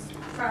accountings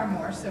far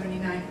more,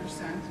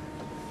 79%.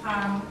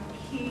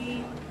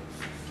 He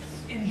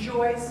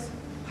enjoys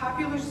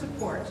popular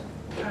support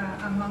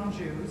among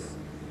Jews,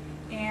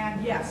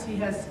 and yes, he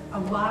has a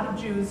lot of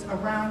Jews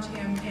around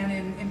him and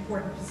in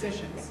important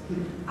positions.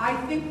 I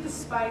think the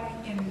spike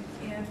in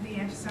the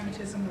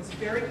anti-Semitism was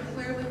very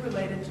clearly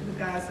related to the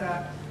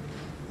Gaza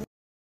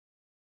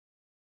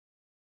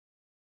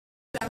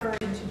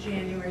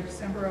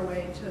December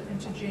 08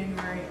 into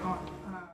January on.